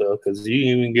frozen stuff. Because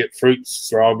you even get fruits,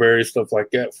 strawberries, stuff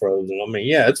like that frozen. I mean,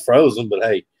 yeah, it's frozen, but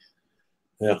hey,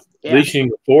 at least you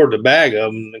can afford the bag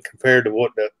of them compared to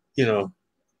what the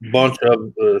bunch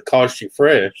of cost you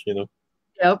fresh.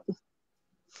 Yep.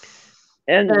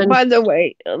 And by the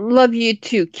way, love you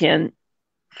too, Ken.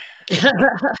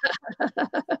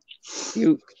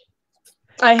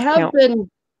 I have been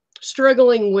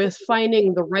struggling with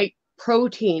finding the right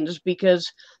proteins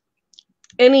because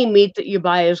any meat that you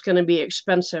buy is going to be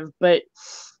expensive, but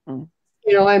I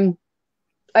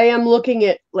am looking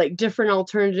at like different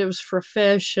alternatives for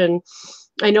fish, and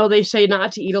I know they say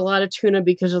not to eat a lot of tuna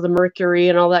because of the mercury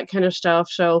and all that kind of stuff.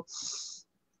 So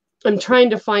I'm trying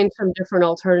to find some different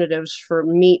alternatives for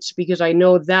meats because I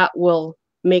know that will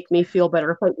make me feel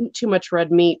better. If I eat too much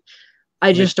red meat,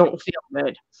 I just don't feel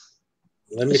good.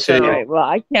 Let me tell you. Right. Well,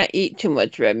 I can't eat too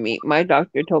much red meat. My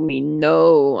doctor told me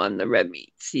no on the red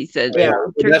meats. He said, Yeah,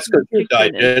 that's because her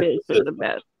chicken and fish digestive are the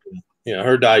best.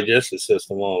 her digestive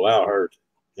system won't allow her.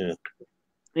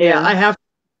 Yeah,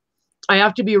 I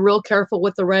have to be real careful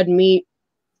with the red meat.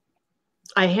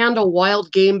 I handle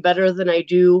wild game better than I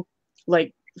do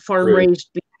like farm raised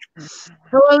beef.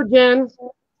 Hello, Jen.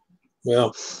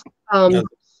 Well, Um,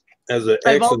 as an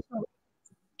I've excellent,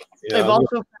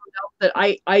 also found out that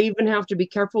I even have to be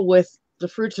careful with the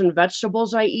fruits and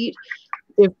vegetables I eat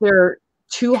if they're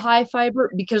too high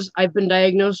fiber, because I've been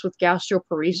diagnosed with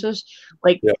gastroparesis.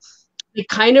 Like they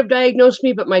kind of diagnosed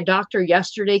me, but my doctor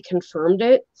yesterday confirmed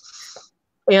it,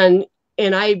 and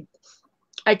I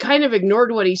kind of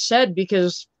ignored what he said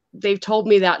because they've told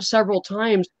me that several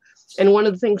times. And one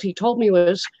of the things he told me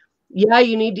was, yeah,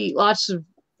 you need to eat lots of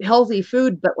healthy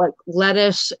food, but like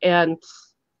lettuce and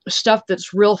stuff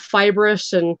that's real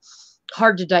fibrous and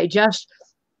hard to digest,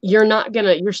 your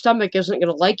stomach isn't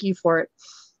gonna like you for it.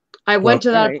 I went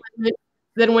to that appointment,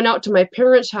 then went out to my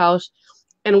parents' house,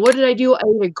 and what did I do? I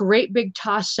ate a great big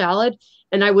tossed salad,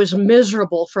 and I was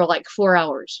miserable for like 4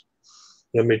 hours.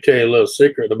 Let me tell you a little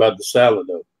secret about the salad,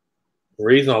 though. The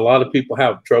reason a lot of people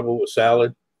have trouble with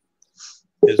salad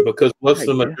is because what's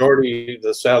the majority of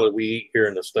the salad we eat here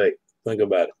in the state? Think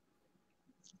about it.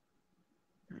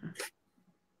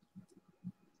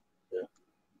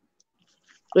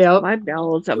 Yeah, my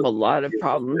bowels have a lot of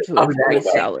problems with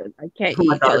salad. I can't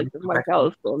eat salad because my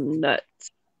bowels go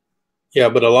nuts. Yeah,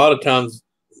 but a lot of times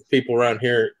people around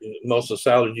here, most of the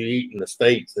salad you eat in the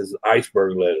States is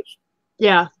iceberg lettuce.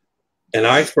 Yeah. And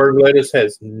iceberg lettuce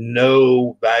has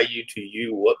no value to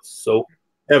you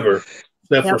whatsoever,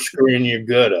 except for screwing your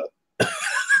gut up.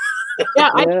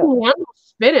 I can handle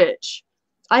spinach.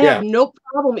 I have no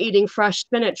problem eating fresh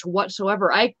spinach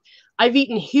whatsoever. I've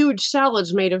eaten huge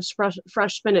salads made of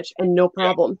fresh spinach and no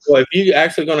problem. Yeah. Well, if you're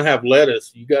actually going to have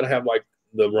lettuce, you got to have like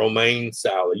the romaine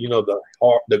salad,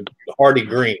 the hearty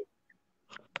green.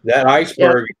 That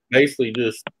iceberg basically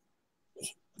just,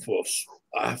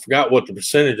 I forgot what the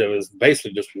percentage of it is,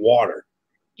 basically just water.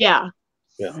 Yeah.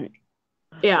 Yeah.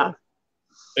 Yeah.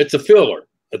 It's a filler.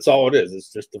 That's all it is.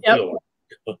 It's just a filler.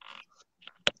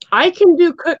 I can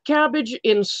do cooked cabbage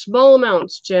in small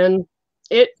amounts, Jen.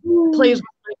 It plays with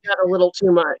my gut a little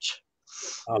too much.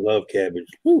 I love cabbage.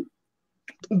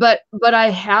 But I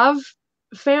have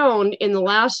found in the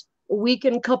last week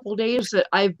and couple days that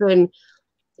I've been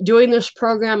doing this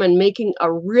program and making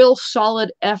a real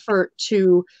solid effort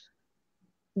to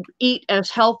eat as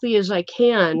healthy as I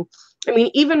can. I mean,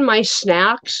 even my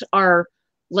snacks are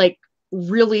like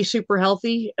really super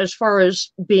healthy as far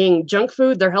as being junk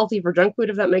food. They're healthy for junk food,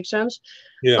 if that makes sense.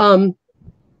 Yeah.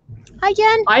 Hi,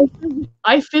 Jen.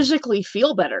 I physically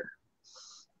feel better.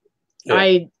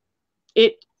 Yeah.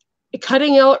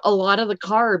 Cutting out a lot of the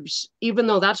carbs, even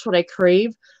though that's what I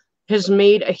crave, has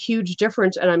made a huge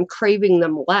difference, and I'm craving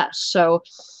them less. So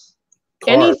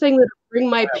anything that will bring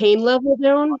my pain level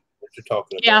down. What you're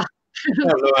talking about? Yeah. I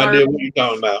have no idea what you're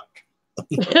talking about.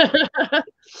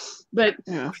 But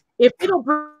if it'll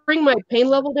bring my pain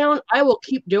level down, I will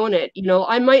keep doing it.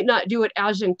 I might not do it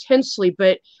as intensely,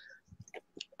 but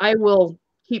I will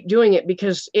keep doing it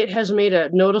because it has made a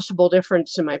noticeable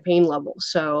difference in my pain level.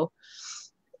 So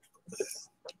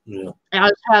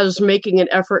as has making an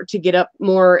effort to get up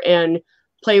more and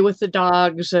play with the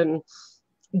dogs and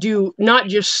do not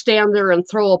just stand there and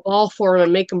throw a ball for them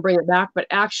and make them bring it back, but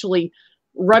actually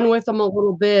run with them a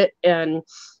little bit and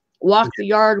walk the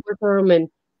yard with them and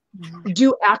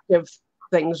do active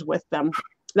things with them.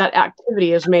 That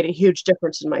activity has made a huge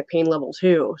difference in my pain level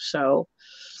too. So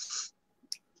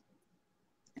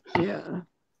yeah.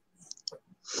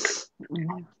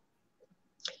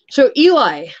 So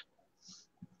Eli,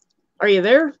 are you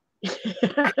there?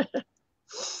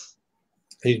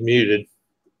 He's muted.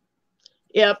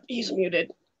 Yep, he's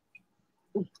muted.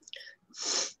 I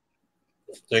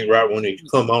think right when he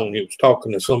come on, he was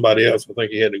talking to somebody else. I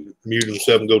think he had to mute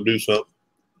himself and go do something.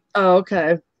 Oh,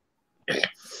 okay.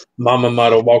 Mama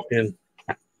might have walked in.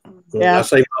 Yeah. I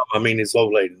say mama, I mean his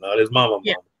old lady, not his mama.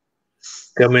 Yeah.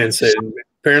 Come in and said,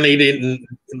 apparently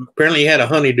he had a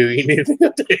honeydew. He needed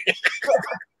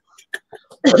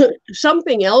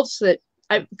something else that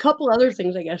a couple other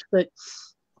things, I guess, that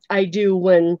I do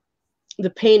when the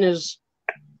pain is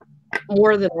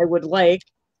more than I would like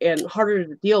and harder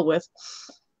to deal with.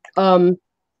 I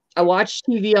watch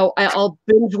TV. I'll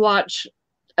binge watch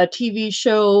a TV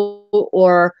show,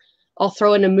 or I'll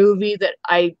throw in a movie that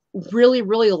I really,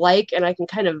 really like and I can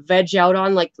kind of veg out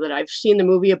on, like that I've seen the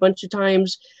movie a bunch of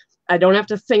times. I don't have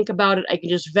to think about it. I can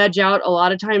just veg out. A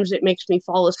lot of times it makes me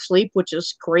fall asleep, which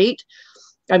is great.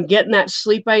 I'm getting that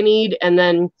sleep I need, and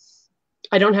then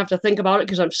I don't have to think about it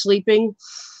because I'm sleeping.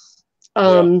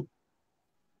 Another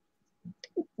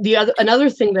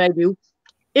thing that I do,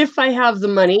 if I have the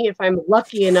money, if I'm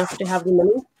lucky enough to have the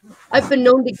money, I've been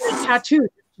known to get a tattoo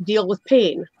to deal with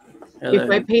pain. If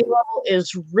my pain level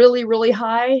is really, really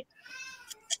high,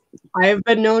 I have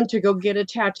been known to go get a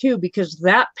tattoo because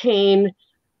that pain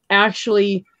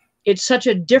actually, it's such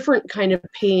a different kind of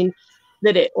pain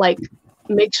that it like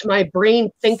makes my brain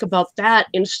think about that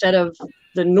instead of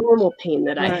the normal pain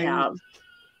that I have.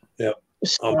 Yeah.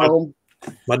 So,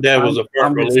 my dad was a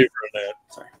firm believer in that.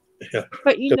 Sorry. Yeah.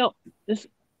 But you know,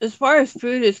 as far as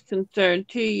food is concerned,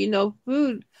 too, you know,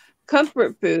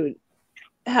 comfort food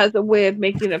has a way of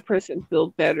making a person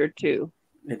feel better too.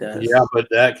 It does. Yeah, but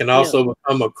that can also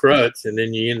become a crutch, and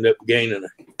then you end up gaining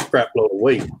a crap load of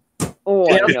weight. Oh,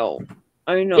 Yeah.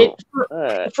 I know.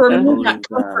 For me, that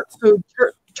comfort food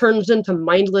turns into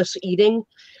mindless eating.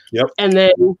 Yep. And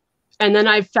then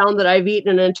I've found that I've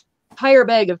eaten an entire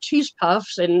bag of cheese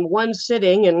puffs in one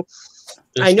sitting, and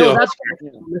I know that's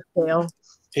on the scale.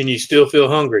 And you still feel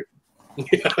hungry.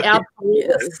 Absolutely.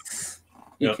 Yes.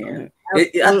 You Yeah. can.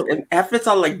 Absolutely. After it's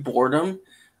all like boredom,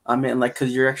 I mean, like,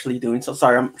 because you're actually doing so.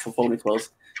 Sorry, I'm phone close.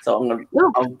 So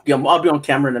I'll be on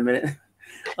camera in a minute.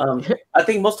 I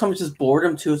think most times it's just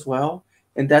boredom too as well,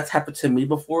 and that's happened to me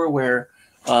before where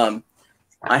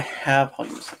I have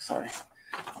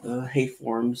hate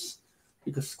forms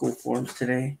because school forms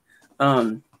today.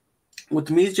 With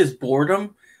me it's just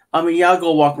boredom. I mean, yeah, I'll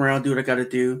go walk around, do what I gotta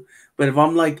do, but if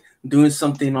I'm like doing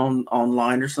something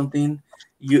online or something,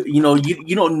 you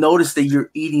don't notice that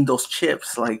you're eating those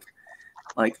chips like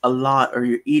a lot, or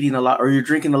you're eating a lot, or you're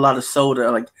drinking a lot of soda.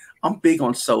 Like, I'm big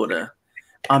on soda.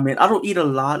 I mean, I don't eat a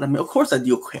lot. I mean, of course I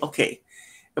do. Okay.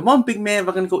 If I'm a big man, if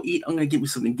I'm going to go eat, I'm going to get me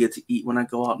something good to eat when I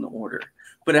go out in the order.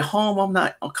 But at home,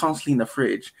 I'm constantly in the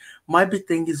fridge. My big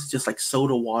thing is just like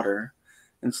soda water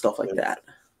and stuff like that.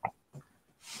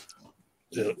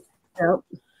 Yeah. Yep.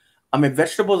 I mean,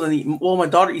 vegetables, my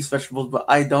daughter eats vegetables, but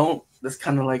I don't. That's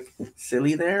kind of like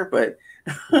silly there. But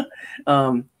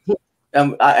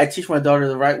I teach my daughter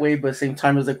the right way, but at the same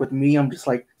time, it's like with me, I'm just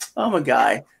like, I'm a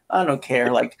guy. I don't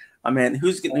care. Like, I mean,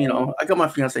 who's getting, I got my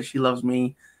fiance, she loves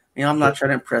me. I'm not trying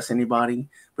to impress anybody.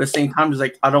 But at the same time, it's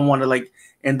like, I don't want to like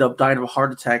end up dying of a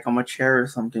heart attack on my chair or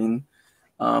something.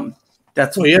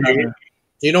 That's you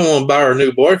don't want to buy her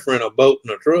new boyfriend a boat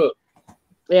and a truck.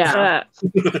 Yeah.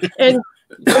 and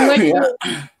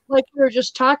like we were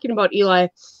just talking about, Eli,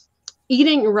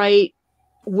 eating right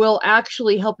will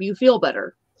actually help you feel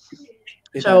better.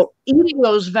 So eating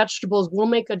those vegetables will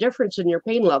make a difference in your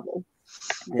pain level.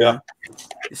 Yeah,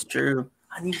 it's true.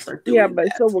 I need to start doing that.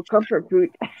 But so will comfort food.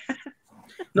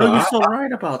 No, you're so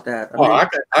right about that.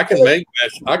 I can make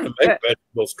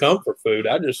vegetables comfort food.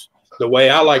 The way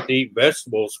I like to eat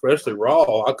vegetables, especially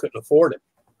raw, I couldn't afford it.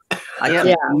 I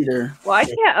can't either. Well, I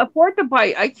can't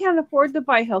afford to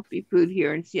buy healthy food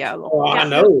here in Seattle. Oh, I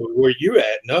know where you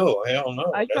at. No, hell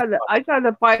no. I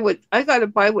gotta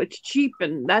buy what's cheap,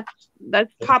 and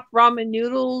that's Top Ramen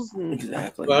noodles and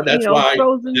exactly. Well, that's why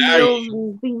frozen meals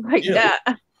and things like that.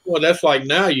 Well, that's like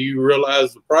now you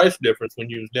realize the price difference when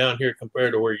you was down here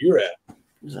compared to where you're at.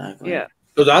 Exactly. Yeah.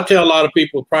 Because I tell a lot of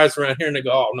people the price around here, and they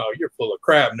go, "Oh no, you're full of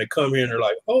crap," and they come here and they're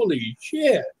like, "Holy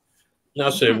shit." And I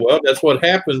said, well, that's what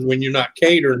happens when you're not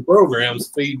catering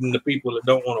programs, feeding the people that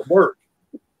don't want to work.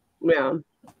 Yeah.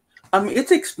 I mean,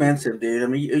 it's expensive, dude. I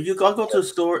mean, you go to the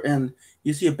store and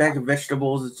you see a bag of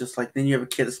vegetables. It's just like, then you have a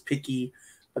kid that's picky,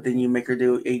 but then you make her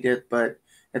eat it. But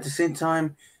at the same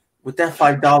time, with that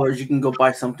 $5, you can go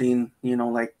buy something,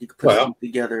 like you can put something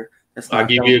together. I'll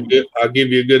give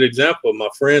you a good example. My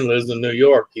friend lives in New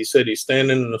York. He said he's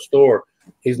standing in the store.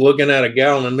 He's looking at a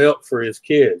gallon of milk for his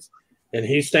kids. And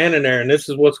he's standing there, and this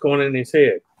is what's going in his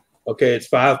head. Okay, it's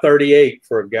 $5.38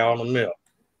 for a gallon of milk.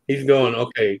 He's going,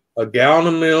 okay, a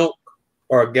gallon of milk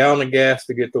or a gallon of gas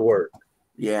to get to work.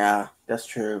 Yeah, that's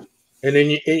true. And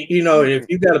then, if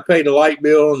you got to pay the light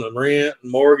bill and the rent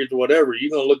and mortgage or whatever, you're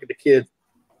going to look at the kids.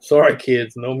 Sorry,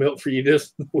 kids, no milk for you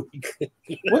this week.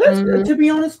 Well, that's, to be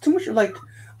honest, too much. Like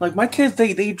my kids,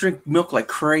 they drink milk like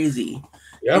crazy.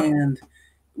 Yeah. And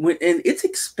it's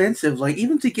expensive. Like,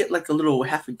 even to get like a little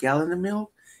half a gallon of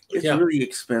milk, it's really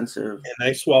expensive. And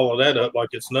they swallow that up like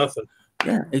it's nothing.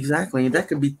 Yeah, exactly. And that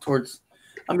could be towards.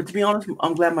 I mean, to be honest,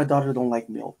 I'm glad my daughter don't like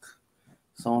milk.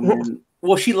 So I mean,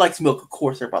 Well, she likes milk. Of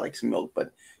course, everybody likes milk,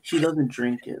 but she doesn't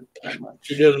drink it that much.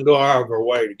 She doesn't go out of her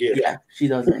way to get it. Yeah, she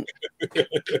doesn't.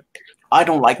 I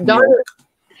don't like Donna, milk.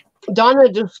 Donna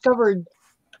discovered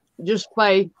just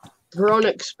by her own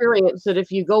experience that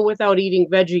if you go without eating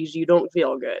veggies, you don't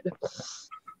feel good.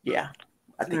 Yeah,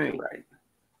 I think you're right.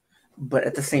 But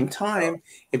at the same time,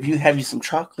 if you have you some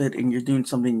chocolate and you're doing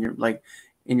something, you're like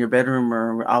in your bedroom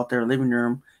or out there living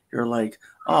room, you're like,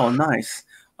 oh, nice.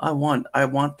 I want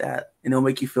that. And it'll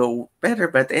make you feel better.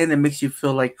 But at the end, it makes you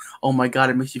feel like, oh my God,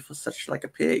 it makes you feel such like a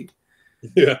pig.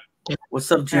 Yeah.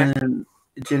 What's up, Jen and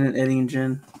Eddie and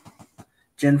Jen?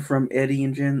 Jen from Eddie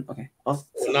and Jen. Okay.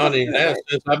 Not even that.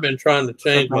 Since I've been trying to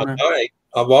change my diet,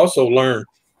 I've also learned,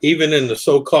 even in the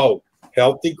so-called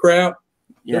healthy crap,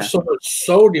 there's so much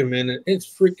sodium in it. It's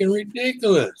freaking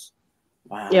ridiculous.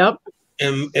 Wow. Yep.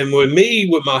 And with me,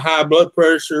 with my high blood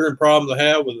pressure and problems I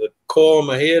have with the coil in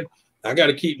my head, I got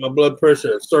to keep my blood pressure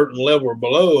at a certain level or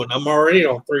below. And I'm already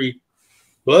on 3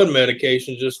 blood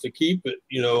medications just to keep it,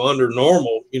 under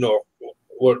normal,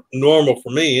 what normal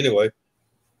for me anyway.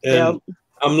 And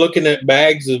I'm looking at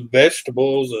bags of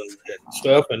vegetables and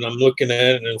stuff, and I'm looking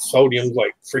at it, and sodium's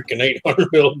like freaking 800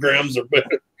 milligrams or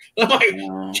better. I'm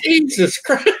like, Jesus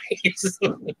Christ.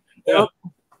 Yeah.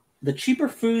 The cheaper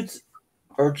foods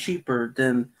are cheaper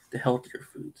than the healthier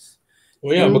foods.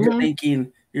 Well, yeah,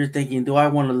 You're thinking, do I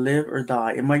want to live or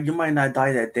die? You might not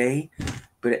die that day,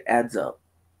 but it adds up.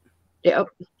 Yep.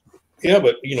 Yeah,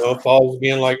 but it falls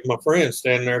again like my friend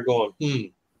standing there going,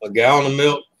 a gallon of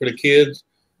milk for the kids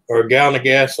or a gallon of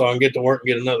gas so I can get to work and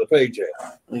get another paycheck.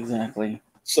 Exactly.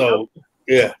 So,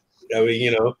 yeah, I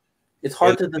mean, it's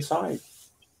hard to decide.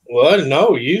 Well,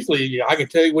 no, usually I can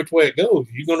tell you which way it goes.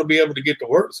 You're going to be able to get to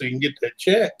work so you can get that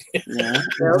check. Yeah,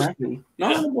 exactly. No,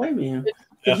 I don't blame you.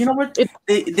 Yeah. You know what?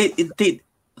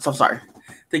 So I'm sorry.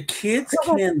 The kids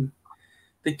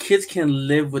can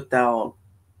live without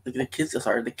the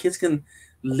kids can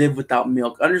live without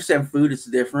milk. I understand food is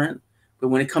different, but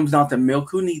when it comes down to milk,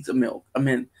 who needs a milk? I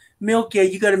mean, milk, yeah,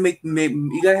 you gotta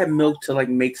have milk to like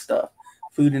make stuff,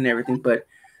 food and everything. But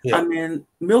I mean,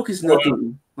 milk is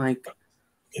nothing. Like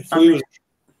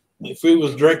if we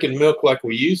was drinking milk like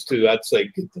we used to, I'd say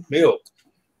get the milk.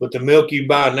 But the milk you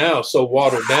buy now is so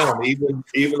watered down. Even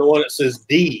the one that says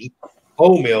D,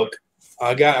 whole milk,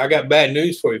 I got bad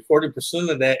news for you. 40%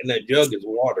 of that in that jug is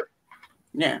water.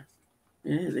 Yeah.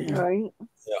 It is. Right.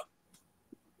 Yeah.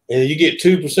 And you get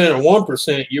 2% or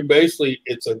 1%, you're basically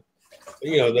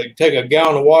they take a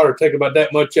gallon of water, take about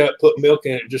that much out, put milk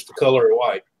in it just to color it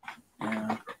white.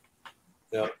 Yeah.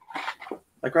 Yeah.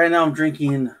 Like right now I'm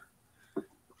drinking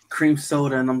cream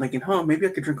soda and I'm thinking, maybe I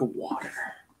could drink a water.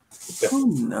 Yeah.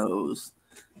 Who knows?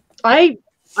 I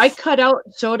cut out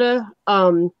soda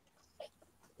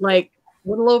like a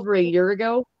little over a year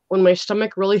ago when my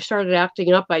stomach really started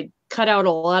acting up. I cut out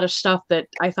a lot of stuff that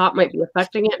I thought might be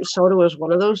affecting it, and soda was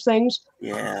one of those things.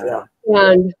 Yeah.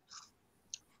 And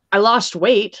I lost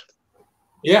weight.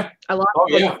 Yeah. I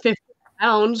lost 50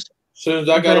 pounds. As soon as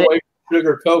I got away from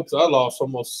sugar Cokes, I lost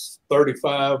almost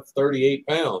 35, 38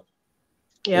 pounds.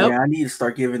 Yep. Yeah, I need to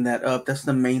start giving that up. That's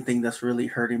the main thing that's really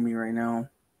hurting me right now.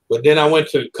 But then I went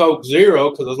to Coke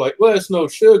Zero because I was like, well, it's no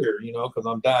sugar, because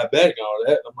I'm diabetic and all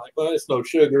that. I'm like, well, it's no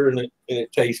sugar, and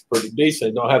it tastes pretty decent.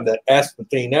 It don't have that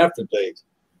aspartame aftertaste.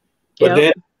 But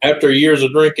then after years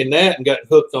of drinking that and getting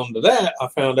hooked onto that, I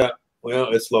found out,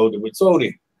 well, it's loaded with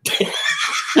sodium.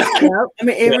 I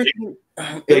mean, everything.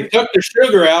 They took the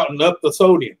sugar out and upped the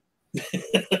sodium.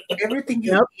 Everything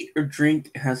you eat or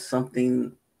drink has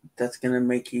something that's going to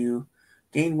make you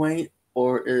gain weight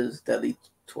or is deadly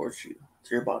towards you,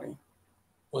 to your body.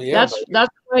 Well, yeah, that's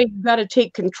why you got to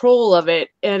take control of it.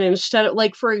 And instead of,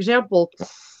 like, for example,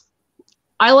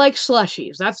 I like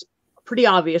slushies. That's pretty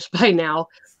obvious by now.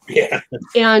 Yeah.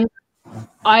 And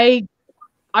I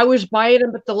was buying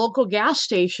them at the local gas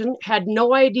station, had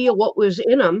no idea what was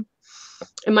in them.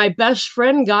 And my best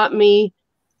friend got me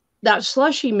that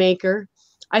slushie maker.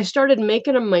 I started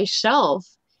making them myself.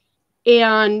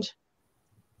 And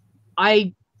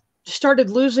I started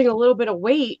losing a little bit of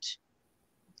weight.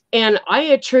 And I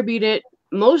attribute it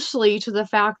mostly to the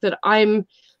fact that I'm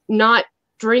not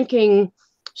drinking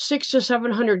 600 to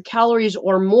 700 calories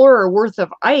or more worth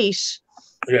of ice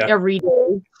every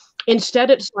day. Instead,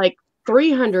 it's like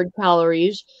 300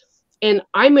 calories. And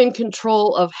I'm in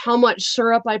control of how much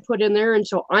syrup I put in there. And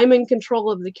so I'm in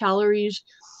control of the calories.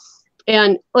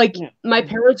 And like my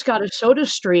parents got a Soda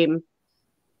Stream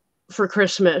for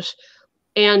Christmas.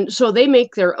 And so they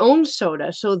make their own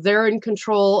soda. So they're in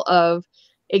control of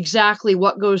exactly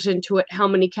what goes into it, how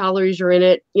many calories are in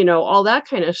it, all that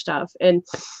kind of stuff. And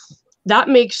that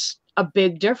makes a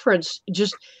big difference.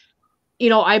 Just you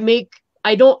know,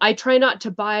 I try not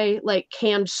to buy like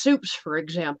canned soups, for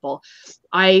example.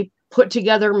 I put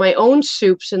together my own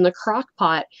soups in the crock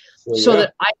pot so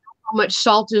that I know how much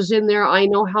salt is in there. I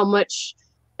know how much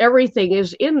everything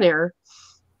is in there.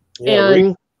 Yeah,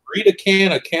 and read a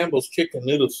can of Campbell's chicken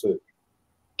noodle soup.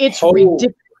 it's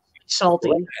ridiculously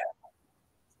salty.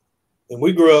 And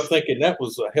we grew up thinking that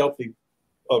was a healthy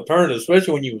alternative,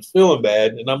 especially when you was feeling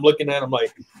bad. And I'm looking at them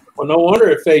like, well, no wonder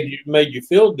it made you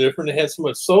feel different. It had so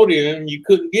much sodium in it, and you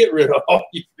couldn't get rid of all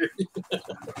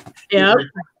Yeah.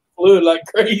 fluid like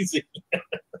crazy.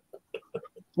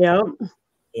 Yeah.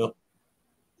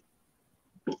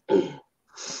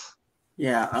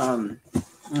 Yeah. I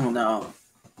don't know.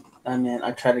 I mean,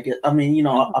 I try to get. I mean, you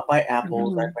know, I buy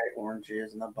apples, I buy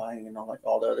oranges, and I buy, you know, like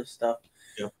all the other stuff.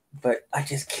 Yeah. But I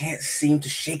just can't seem to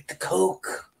shake the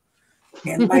Coke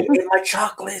and my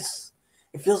chocolates.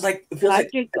 It feels like I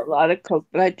drink a lot of Coke,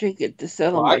 but I drink it to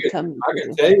settle my tummy. I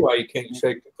can tell you why you can't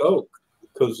shake the Coke.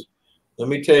 Because let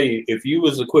me tell you, if you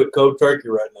was to quit cold turkey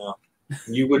right now,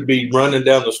 you would be running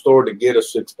down the store to get a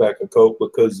 6-pack of Coke,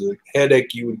 because the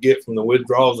headache you would get from the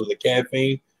withdrawals of the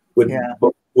caffeine would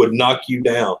knock you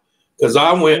down. Because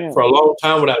I went for a long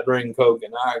time without drinking Coke,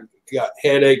 and I got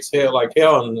headaches like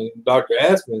hell. And the doctor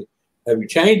asked me, "Have you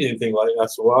changed anything?" Like I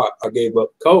said, "Well, I gave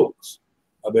up Cokes.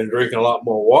 I've been drinking a lot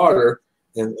more water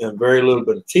and very little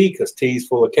bit of tea, because tea's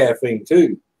full of caffeine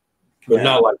too, but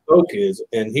not like Coke is."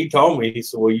 And he told me, he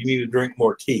said, "Well, you need to drink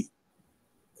more tea,"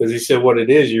 because he said what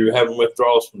it is, you're having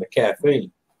withdrawals from the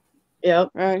caffeine. Yeah,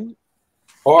 right.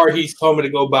 Or he's told me to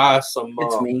go buy some.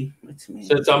 It's me.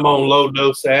 Since I'm on low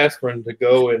dose aspirin, to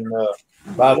go and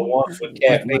buy the ones with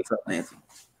caffeine. What's up, Nancy?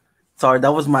 Sorry,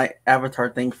 that was my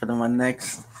avatar thing for my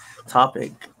next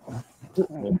topic.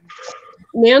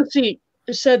 Nancy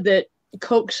said that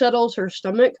Coke settles her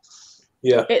stomach.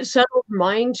 Yeah, it settled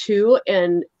mine too,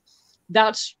 and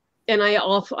I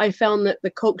found that the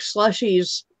Coke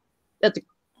slushies at the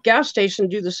gas station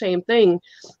do the same thing.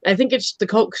 I think it's the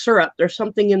Coke syrup. There's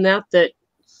something in that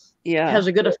has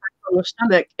a good effect on the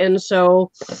stomach, and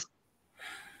so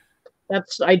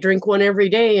I drink one every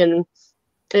day, and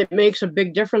it makes a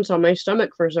big difference on my stomach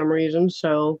for some reason.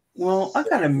 So, well, I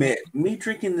gotta admit, me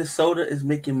drinking the soda is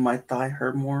making my thigh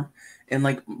hurt more, and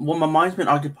like, well, my mind's been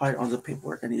occupied on the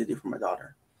paperwork I need to do for my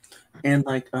daughter, and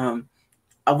like, I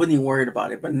wasn't even worried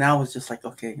about it, but now it's just like,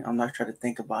 okay, I'm not trying to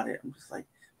think about it. I'm just like,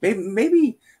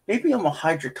 maybe I'm a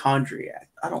hypochondriac.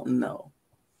 I don't know,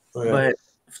 but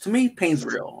to me, pain's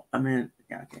real. I mean,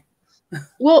 yeah, okay.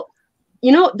 Well,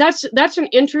 you know, that's an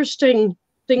interesting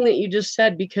thing that you just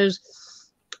said, because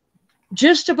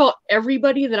just about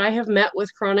everybody that I have met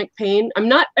with chronic pain, I'm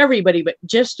not everybody, but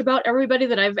just about everybody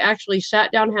that I've actually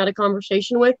sat down, had a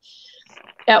conversation with,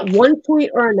 at one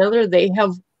point or another, they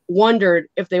have wondered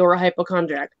if they were a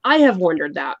hypochondriac. I have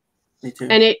wondered that. Me too.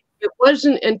 And it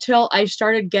wasn't until I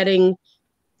started getting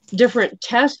different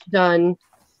tests done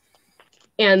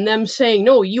and them saying,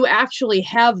 no, you actually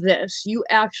have this.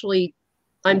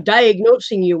 I'm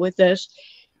diagnosing you with this.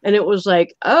 And it was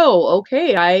like, oh,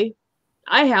 okay,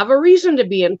 I have a reason to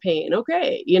be in pain.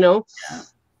 Okay. You know,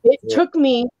 it took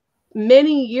me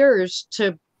many years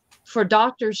for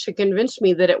doctors to convince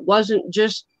me that it wasn't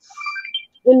just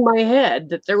in my head,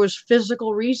 that there was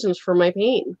physical reasons for my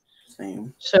pain.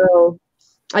 Same. So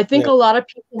I think a lot of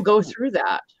people go through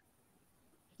that.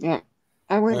 Yeah.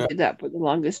 I went through that for the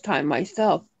longest time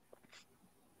myself.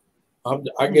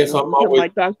 I guess I'm always. My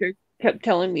doctor kept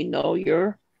telling me, no,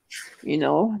 you've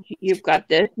got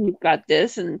this, and you've got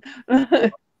this, and.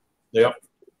 Yep.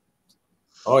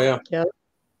 Oh yeah. Yep.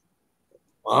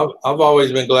 I've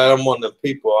always been glad I'm one of the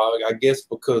people. I guess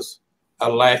because I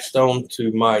latched on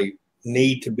to my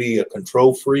need to be a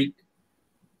control freak.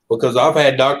 Because I've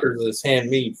had doctors that hand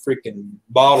me freaking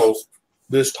bottles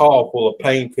this tall full of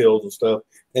pain pills and stuff,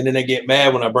 and then they get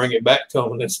mad when I bring it back to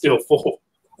them and it's still full.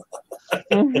 But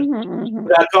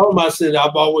I told them, I said,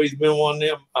 I've always been one of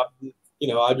them.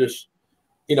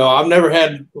 I've never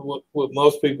had what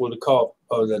most people would call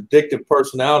an addictive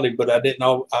personality, but I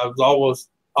was always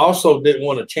also didn't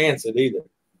want to chance it either.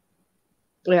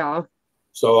 Yeah.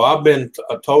 So I've been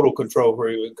a total control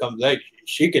freak when it comes to that.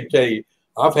 She can tell you,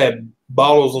 I've had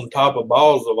bottles on top of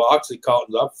bottles of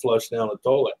Oxycontins I've flushed down the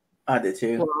toilet. I did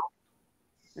too.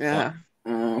 Yeah.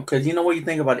 Because you know what you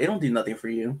think about it don't do nothing for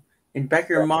you. In the back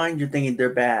of your mind, you're thinking they're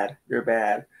bad.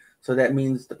 So that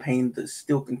means the pain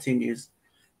still continues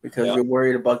because you're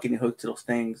worried about getting hooked to those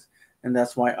things. And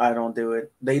that's why I don't do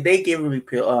it. They gave me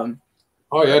pill.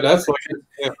 Oh yeah, that's what.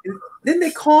 Then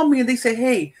they called me and they said,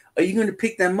 "Hey, are you going to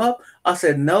pick them up?" I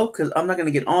said no, because I'm not going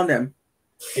to get on them.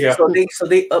 Yeah. So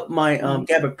they upped my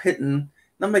gabapentin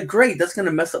And I'm like, great, that's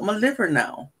gonna mess up my liver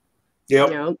now. Yep.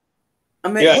 Yeah. I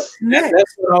mean, Yeah, what's next?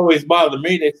 that's what always bothered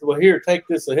me. They said, "Well, here, take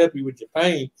this to help you with your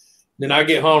pain." Then I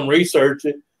get home, research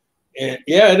it, and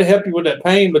yeah, it'll help you with that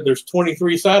pain, but there's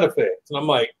 23 side effects, and I'm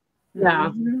like,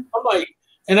 Yeah.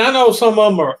 and I know some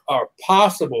of them are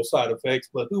possible side effects,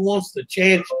 but who wants to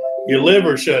chance your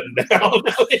liver shutting down?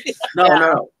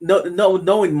 No.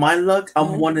 Knowing my luck,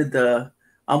 I'm one of the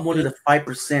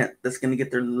 5% that's gonna get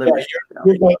their liver shut down.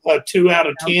 You're a 2 out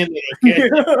of 10.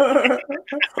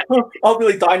 I'll be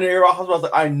like dying in the hospital. I was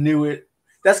like, I knew it.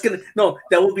 That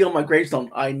will be on my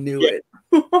gravestone. I knew it.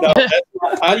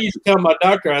 I used to tell my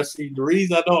doctor, I see the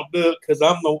reason I don't do it because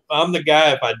I'm the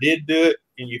guy. If I did do it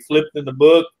and you flipped in the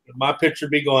book, my picture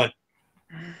be going.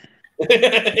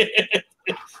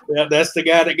 Yeah, that's the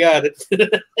guy that got it.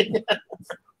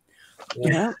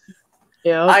 Yeah.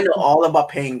 Yeah. I know all about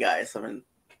pain, guys. I mean,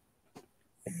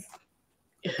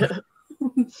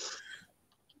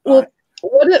 well,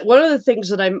 one of the things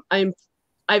that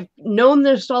I've known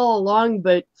this all along,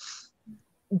 but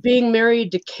being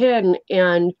married to Ken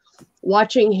and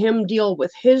watching him deal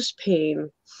with his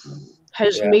pain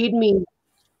has made me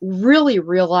really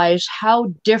realize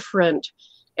how different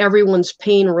everyone's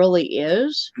pain really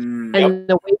is, and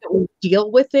the way that we deal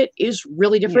with it is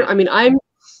really different. I mean,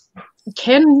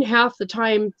 Ken half the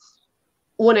time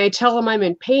when I tell him I'm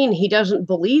in pain, he doesn't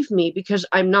believe me because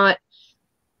I'm not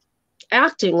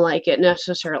acting like it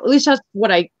necessarily. At least that's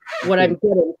what I'm getting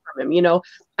from him. You know,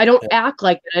 I don't act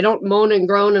like it. I don't moan and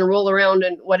groan and roll around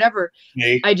and whatever.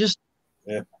 I just,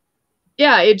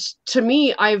 it's, to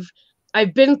me, I've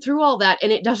been through all that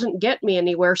and it doesn't get me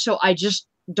anywhere. So I just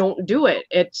don't do it.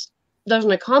 It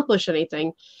doesn't accomplish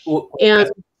anything. Well, and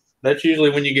that's usually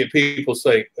when you get people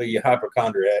say, "Oh, you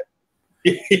hypochondriac."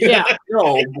 Yeah.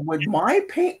 No, with my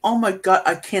pain, oh my God,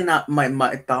 I cannot,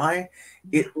 my thigh,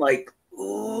 it like,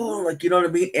 ooh, like, you know what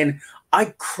I mean? And I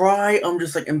cry, I'm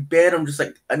just like in bed, I'm just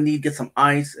like, I need to get some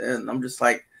ice, and I'm just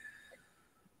like,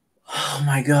 oh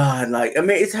my God, like, I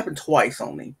mean, it's happened twice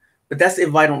only, but that's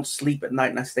if I don't sleep at night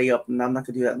and I stay up, and I'm not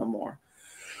gonna do that no more.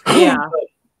 Yeah.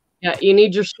 Yeah, you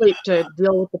need your sleep to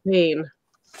deal with the pain.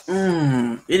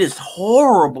 It is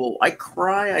horrible. I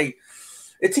cry,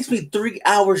 it takes me 3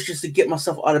 hours just to get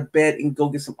myself out of bed and go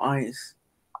get some ice.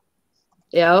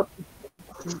 Yep.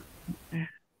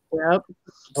 Well,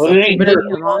 it ain't a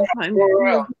long time.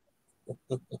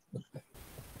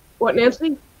 What,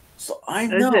 Nancy? So I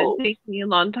know it takes me a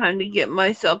long time to get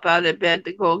myself out of bed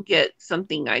to go get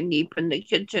something I need from the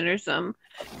kitchen or something.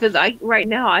 Because right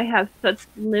now I have such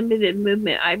limited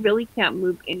movement. I really can't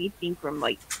move anything from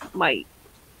like my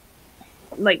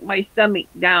stomach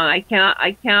down. I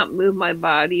can't move my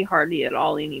body hardly at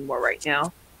all anymore right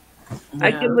now. Yeah.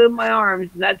 I can move my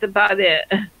arms, and that's about it.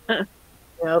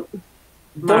 Yep.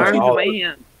 My arms and my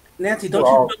hands. Nancy, don't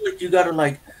you feel like you gotta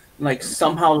like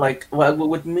somehow like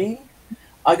with me,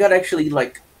 I gotta actually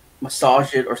like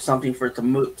massage it or something for it to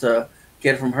move to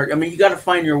get it from hurt. I mean, you gotta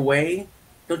find your way.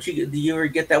 Don't you? Do you ever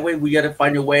get that way? We gotta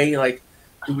find your way. Like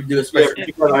we do a special. Yeah,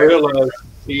 you gotta realize,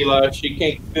 Eli, she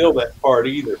can't feel that part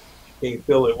either. Can't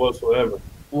feel it whatsoever.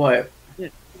 What?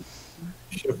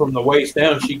 From the waist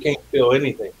down, she can't feel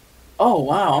anything. Oh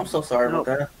wow! I'm so sorry about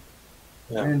that.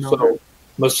 Yeah. So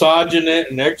massaging it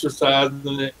and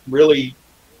exercising it really,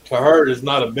 to her, is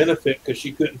not a benefit because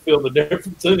she couldn't feel the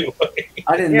difference anyway.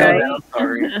 I didn't know that. I'm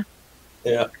sorry.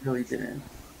 Yeah. I really didn't.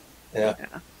 Yeah.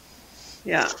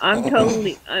 Yeah, I'm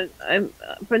totally. I'm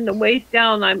from the waist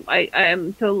down. I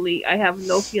am totally. I have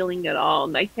no feeling at all,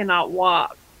 and I cannot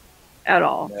walk at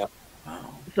all. Yeah.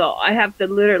 So I have to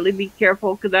literally be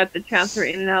careful because I have to transfer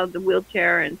in and out of the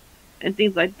wheelchair and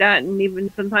things like that. And even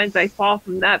sometimes I fall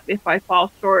from that if I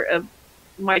fall short of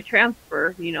my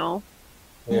transfer, you know.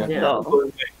 Yeah.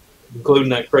 So, including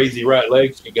that crazy right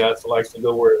leg she got, so likes to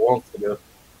go where it wants to go.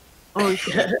 Oh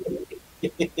shit.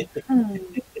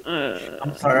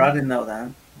 I'm sorry, I didn't know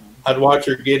that. I'd watch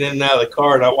her get in and out of the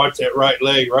car, and I'd watch that right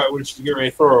leg right when she's getting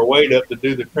ready to throw her weight up to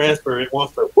do the transfer. It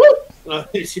wants to whoop.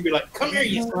 She'd be like, "Come here,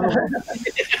 you son of a-"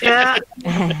 Yeah,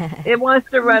 it wants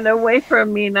to run away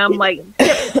from me, and I'm like,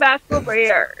 "Get back over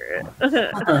here."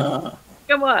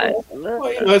 Come on.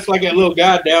 Well, you know, it's like that little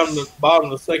guy down the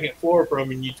bottom of the second floor from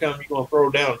you, and you tell him you're going to throw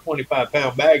down a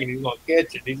 25-pound bag, and he's going to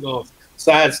catch it. He's going to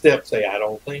sidestep, say, "I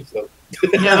don't think so."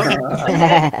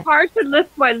 It's hard to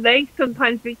lift my legs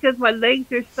sometimes because my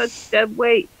legs are such dead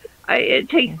weight. It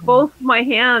takes both my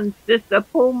hands just to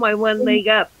pull my one leg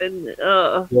up, and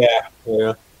yeah.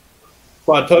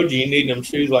 Well, I told you need them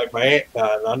shoes like my aunt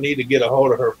got, and I need to get a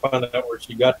hold of her, find out where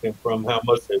she got them from, how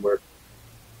much they were.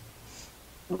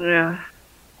 Yeah.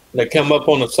 They come up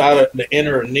on the side of the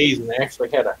inner knees, and they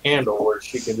actually had a handle where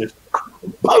she can just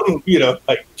boom,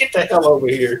 like get the hell over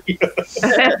here.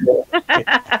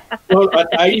 Well,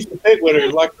 I used to think with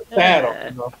her like the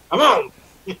saddle, come on.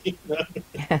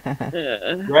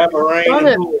 Grab a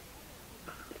rein.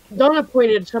 Donna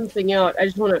pointed something out. I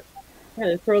just want to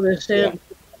kind of throw this in.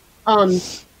 Yeah.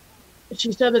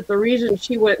 She said that the reason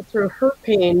she went through her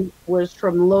pain was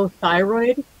from low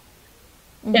thyroid.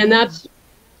 And that's,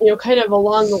 kind of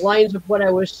along the lines of what I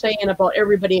was saying about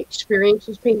everybody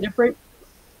experiences pain different.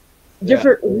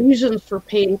 Different reasons for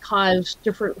pain cause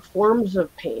different forms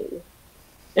of pain.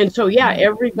 And so,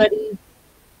 everybody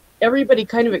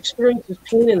kind of experiences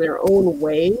pain in their own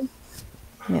way.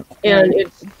 Yep.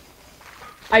 And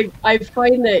I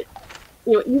find that,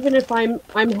 even if I'm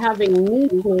having knee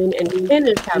pain and Ken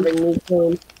is having knee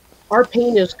pain, our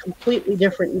pain is completely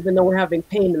different, even though we're having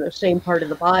pain in the same part of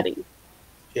the body.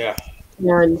 Yeah.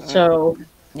 And so,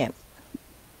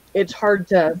 it's hard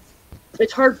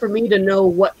for me to know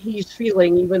what he's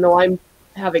feeling, even though I'm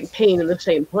having pain in the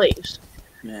same place.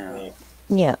 Yeah.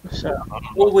 Yeah. So,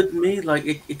 well, with me, like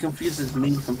it confuses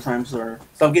me sometimes. So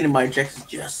I'm getting my injections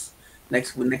just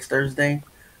next Thursday.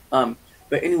 But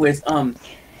anyways,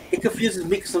 it confuses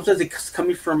me because sometimes it's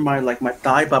coming from my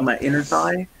thigh, by my inner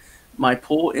thigh, my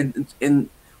pull, and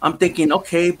I'm thinking,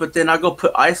 okay, but then I go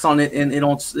put ice on it and it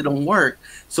don't work.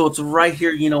 So it's right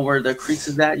here, where the crease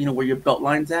is at, where your belt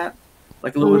line's at,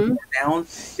 like a little bit down.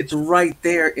 It's right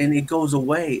there and it goes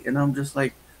away. And I'm just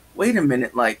like, wait a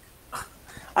minute, like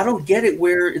I don't get it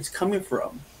where it's coming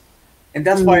from. And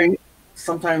that's why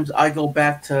sometimes I go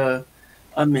back to,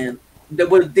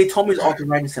 they told me it's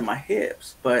arthritis in my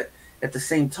hips, but at the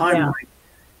same time, like,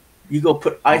 you go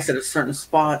put ice at a certain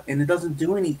spot and it doesn't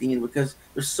do anything because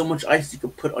there's so much ice you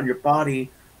can put on your body,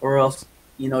 or else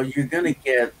you're gonna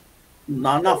get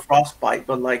not frostbite,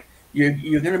 but like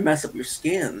you're gonna mess up your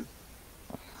skin.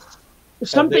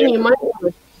 Something you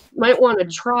might want to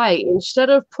try, instead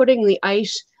of putting the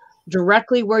ice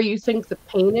directly where you think the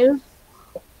pain is,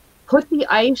 put the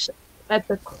ice at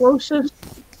the closest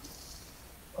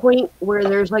point where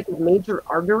there's like a major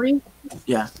artery.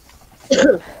 Yeah.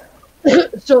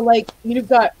 So like you've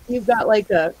got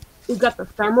the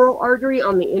femoral artery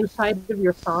on the inside of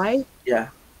your thigh. Yeah.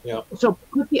 Yeah. So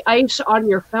put the ice on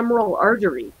your femoral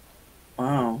artery.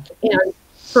 Wow. And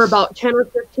for about 10 or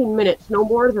 15 minutes, no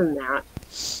more than that.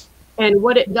 And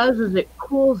what it does is it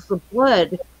cools the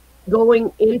blood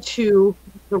going into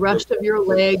the rest of your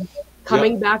leg,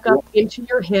 coming back up into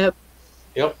your hip.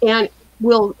 Yep. And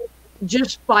will,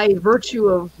 just by virtue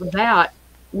of that,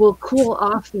 will cool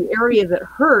off the area that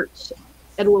hurts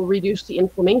and will reduce the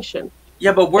inflammation.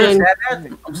 Yeah, but where's that at?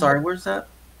 I'm sorry, where's that?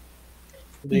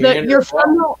 Your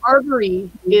femoral artery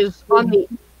is on the,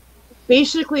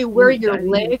 basically where your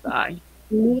leg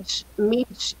meets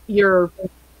your,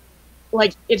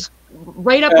 like it's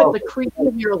right up at the crease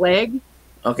of your leg.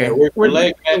 Okay. Where your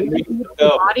leg meets the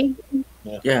body.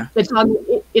 Yeah. It's on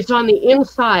the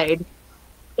inside,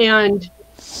 and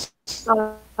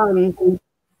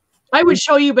I would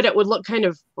show you, but it would look kind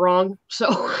of wrong. So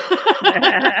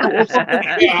yeah,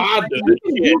 I do.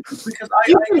 Because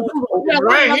I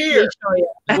right here.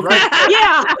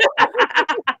 Yeah.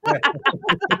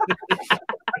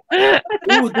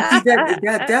 Ooh,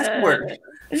 that's where.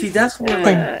 See, that's where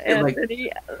like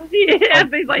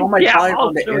all my thighs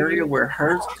on the area where it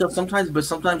hurts. Because sometimes,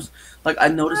 like I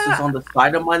notice it's on the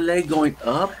side of my leg going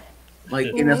up, like,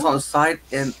 and it's on the side,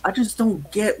 and I just don't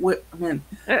get how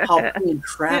pain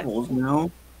travels,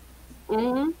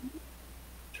 Mm-hmm.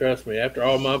 Trust me, after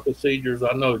all my procedures,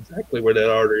 I know exactly where that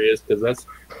artery is because that's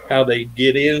how they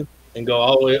get in and go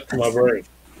all the way up to my brain.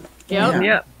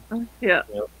 Yeah.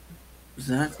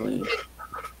 Exactly.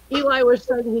 Eli was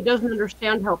saying he doesn't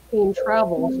understand how pain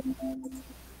travels.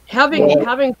 Having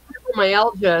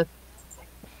fibromyalgia,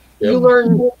 you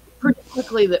learn pretty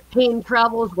quickly that pain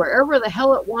travels wherever the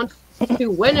hell it wants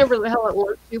to, whenever the hell it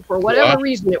wants to, for whatever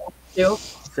reason it wants to.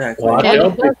 Exactly. Well,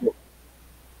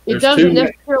 it doesn't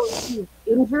necessarily mean you've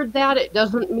injured that. It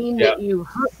doesn't mean that you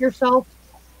hurt yourself.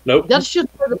 Nope. That's just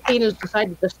where the pain has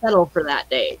decided to settle for that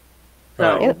day.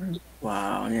 So,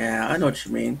 Wow. Yeah, I know what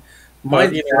you mean.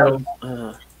 But, you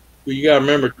got to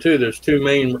remember, too, there's two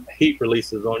main heat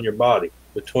releases on your body,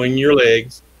 between your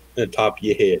legs and the top of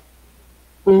your head.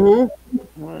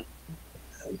 Mm-hmm.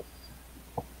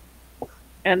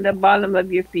 And the bottom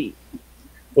of your feet.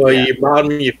 Well, your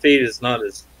bottom of your feet is not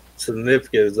as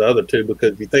significant as the other two,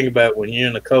 because if you think about it, when you're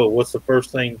in the cold, what's the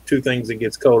first thing, two things that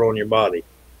gets cold on your body?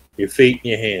 Your feet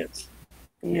and your hands.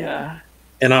 Yeah.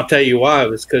 And I'll tell you why.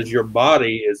 It's because your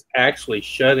body is actually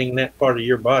shutting that part of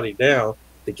your body down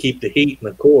to keep the heat in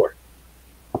the core.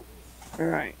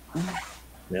 Right.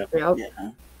 Yep.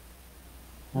 Yeah.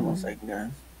 Hold on a second,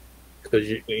 guys. Because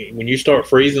when you start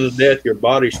freezing to death, your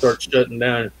body starts shutting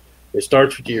down. It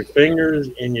starts with your fingers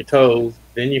and your toes,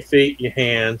 then your feet, your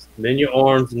hands, then your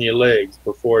arms and your legs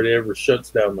before it ever shuts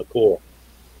down the core.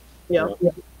 Yeah.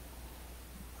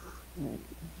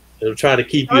 It'll try to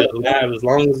keep you alive as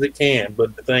long as it can.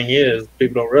 But the thing is,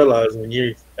 people don't realize when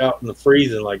you're out in the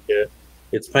freezing like that,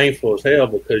 it's painful as hell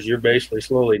because you're basically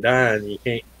slowly dying. You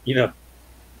can't, your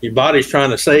body's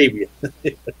trying to save you.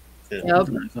 Yep.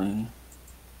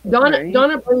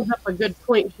 Donna brings up a good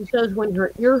point. She says when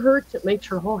her ear hurts, it makes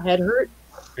her whole head hurt.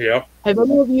 Yeah. Have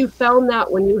any of you found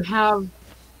that when you have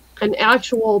an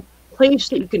actual place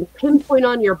that you can pinpoint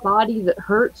on your body that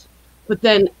hurts, but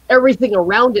then everything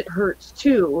around it hurts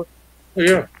too?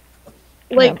 Yeah.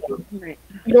 Like,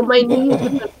 my knees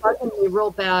have been bugging me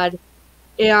real bad,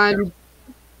 and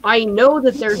I know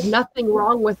that there's nothing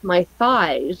wrong with my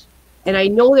thighs, and I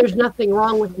know there's nothing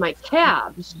wrong with my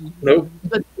calves. Nope.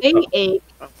 But they ache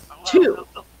too.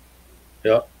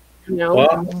 Yeah.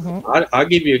 Well, I'll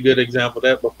give you a good example of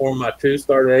that. Before my tooth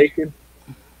started aching,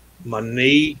 my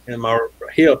knee and my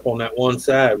hip on that one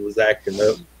side was acting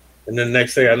up. And then the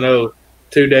next thing I know,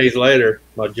 2 days later,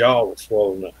 my jaw was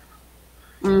swollen up.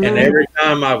 And every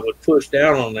time I would push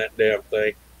down on that damn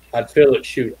thing, I'd feel it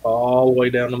shoot all the way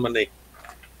down to my knee.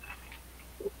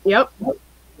 Yep.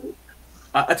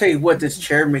 I tell you what, this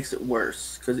chair makes it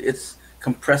worse because it's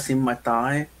compressing my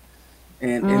thigh,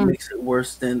 and it makes it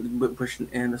worse than pushing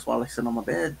in. That's why I sit on my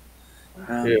bed.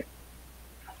 That's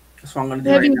what I'm gonna do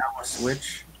right now. I'm gonna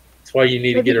switch. That's why you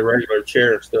need to get a regular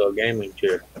chair instead of a gaming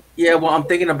chair. Yeah, well, I'm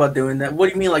thinking about doing that. What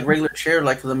do you mean, like regular chair?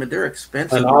 Like, 'cause I mean, they're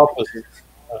expensive. An office,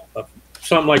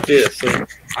 something like this. So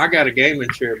I got a gaming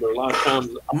chair, but a lot of times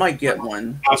I might get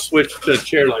one. I switch to a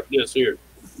chair like this here.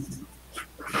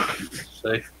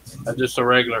 See, that's just a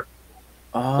regular.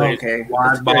 Oh, okay.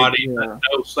 Wide body, no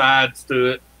sides to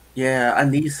it. Yeah, I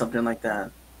need something like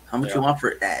that. How much you want for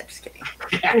it? Just kidding.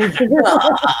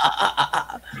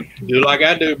 Do like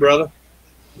I do, brother.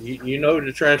 You know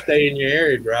to try to stay in your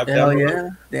area. Drive down. Yeah,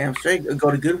 damn straight.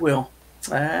 Go to Goodwill.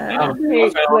 Hey,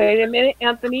 wait a minute,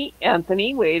 Anthony.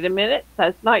 Anthony, wait a minute.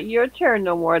 That's not your chair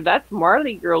no more. That's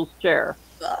Marley Girl's chair.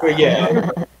 Well,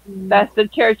 yeah. That's the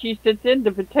chair she sits in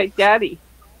to protect Daddy.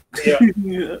 Yeah.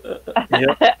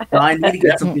 I need to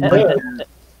get something like that.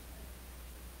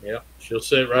 Yeah, she'll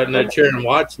sit right in that chair and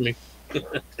watch me.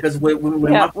 Because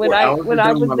when I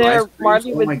was there,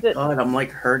 Marley was sitting. Oh my God, I'm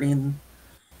like hurting.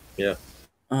 Yeah.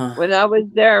 When I was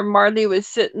there, Marley was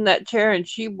sitting in that chair and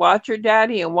she watched her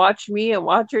daddy and watched me and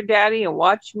watched her daddy and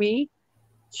watched me.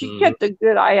 She kept a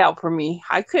good eye out for me.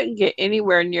 I couldn't get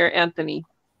anywhere near Anthony.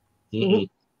 Yeah,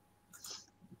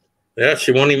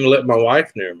 she won't even let my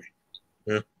wife near me.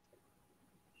 Yeah.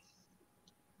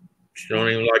 She don't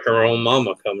even like her own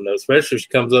mama coming up, especially if she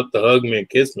comes up to hug me and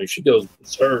kiss me. She goes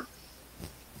berserk.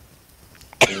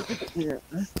 Yeah.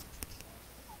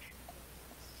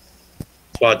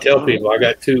 So I tell people I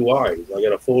got 2 wives. I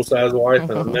got a full-size wife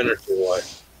and a miniature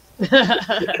wife. And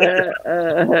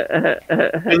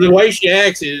the way she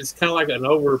acts is kind of like an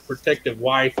overprotective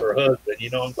wife or husband. You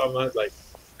know what I'm talking about? It's like,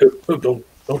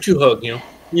 don't you hug him.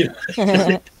 You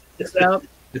know?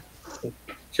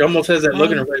 She almost has that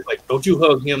look in her face like, don't you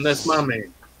hug him. That's my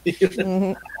man.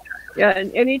 Yeah,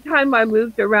 and anytime I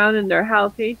moved around in their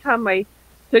house, anytime I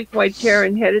took my chair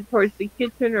and headed towards the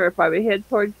kitchen, or if I would head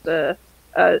towards the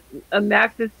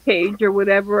Max's cage or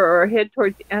whatever, or head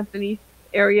towards Anthony's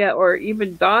area, or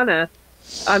even Donna,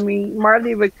 I mean,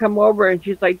 Marley would come over and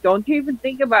she's like, don't you even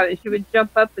think about it. She would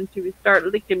jump up and she would start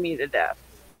licking me to death.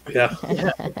 Yeah.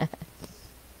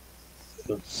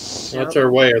 That's her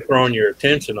way of throwing your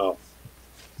attention off.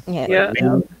 Yeah.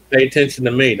 Pay attention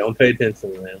to me. Don't pay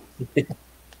attention to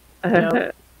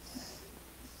them.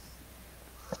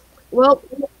 Well,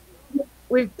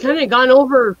 we've kind of gone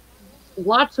over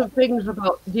lots of things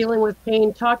about dealing with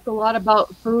pain, talked a lot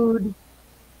about food,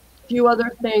 a few other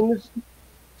things.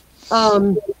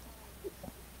 I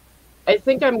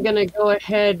think I'm going to go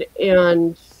ahead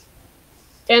and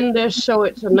end this so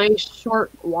it's a nice,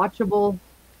 short, watchable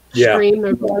stream.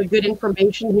 There's a lot of good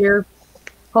information here.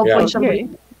 Hopefully somebody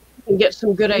can get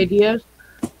some good ideas.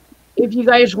 If you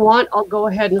guys want, I'll go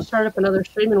ahead and start up another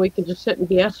stream and we can just sit and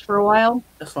BS for a while.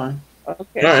 That's fine.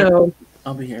 Okay. So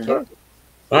I'll be here. All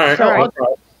right. So I'll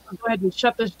go ahead and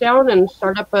shut this down and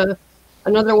start up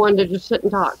another one to just sit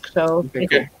and talk. So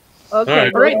Okay. All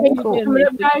right. Thanks for coming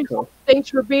up, guys. Thanks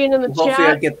for being in the Hopefully chat.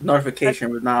 I get the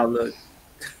notification, but now look.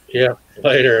 Yeah.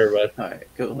 Later, everybody. All right.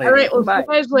 Go later. All right. We'll see you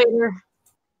guys later.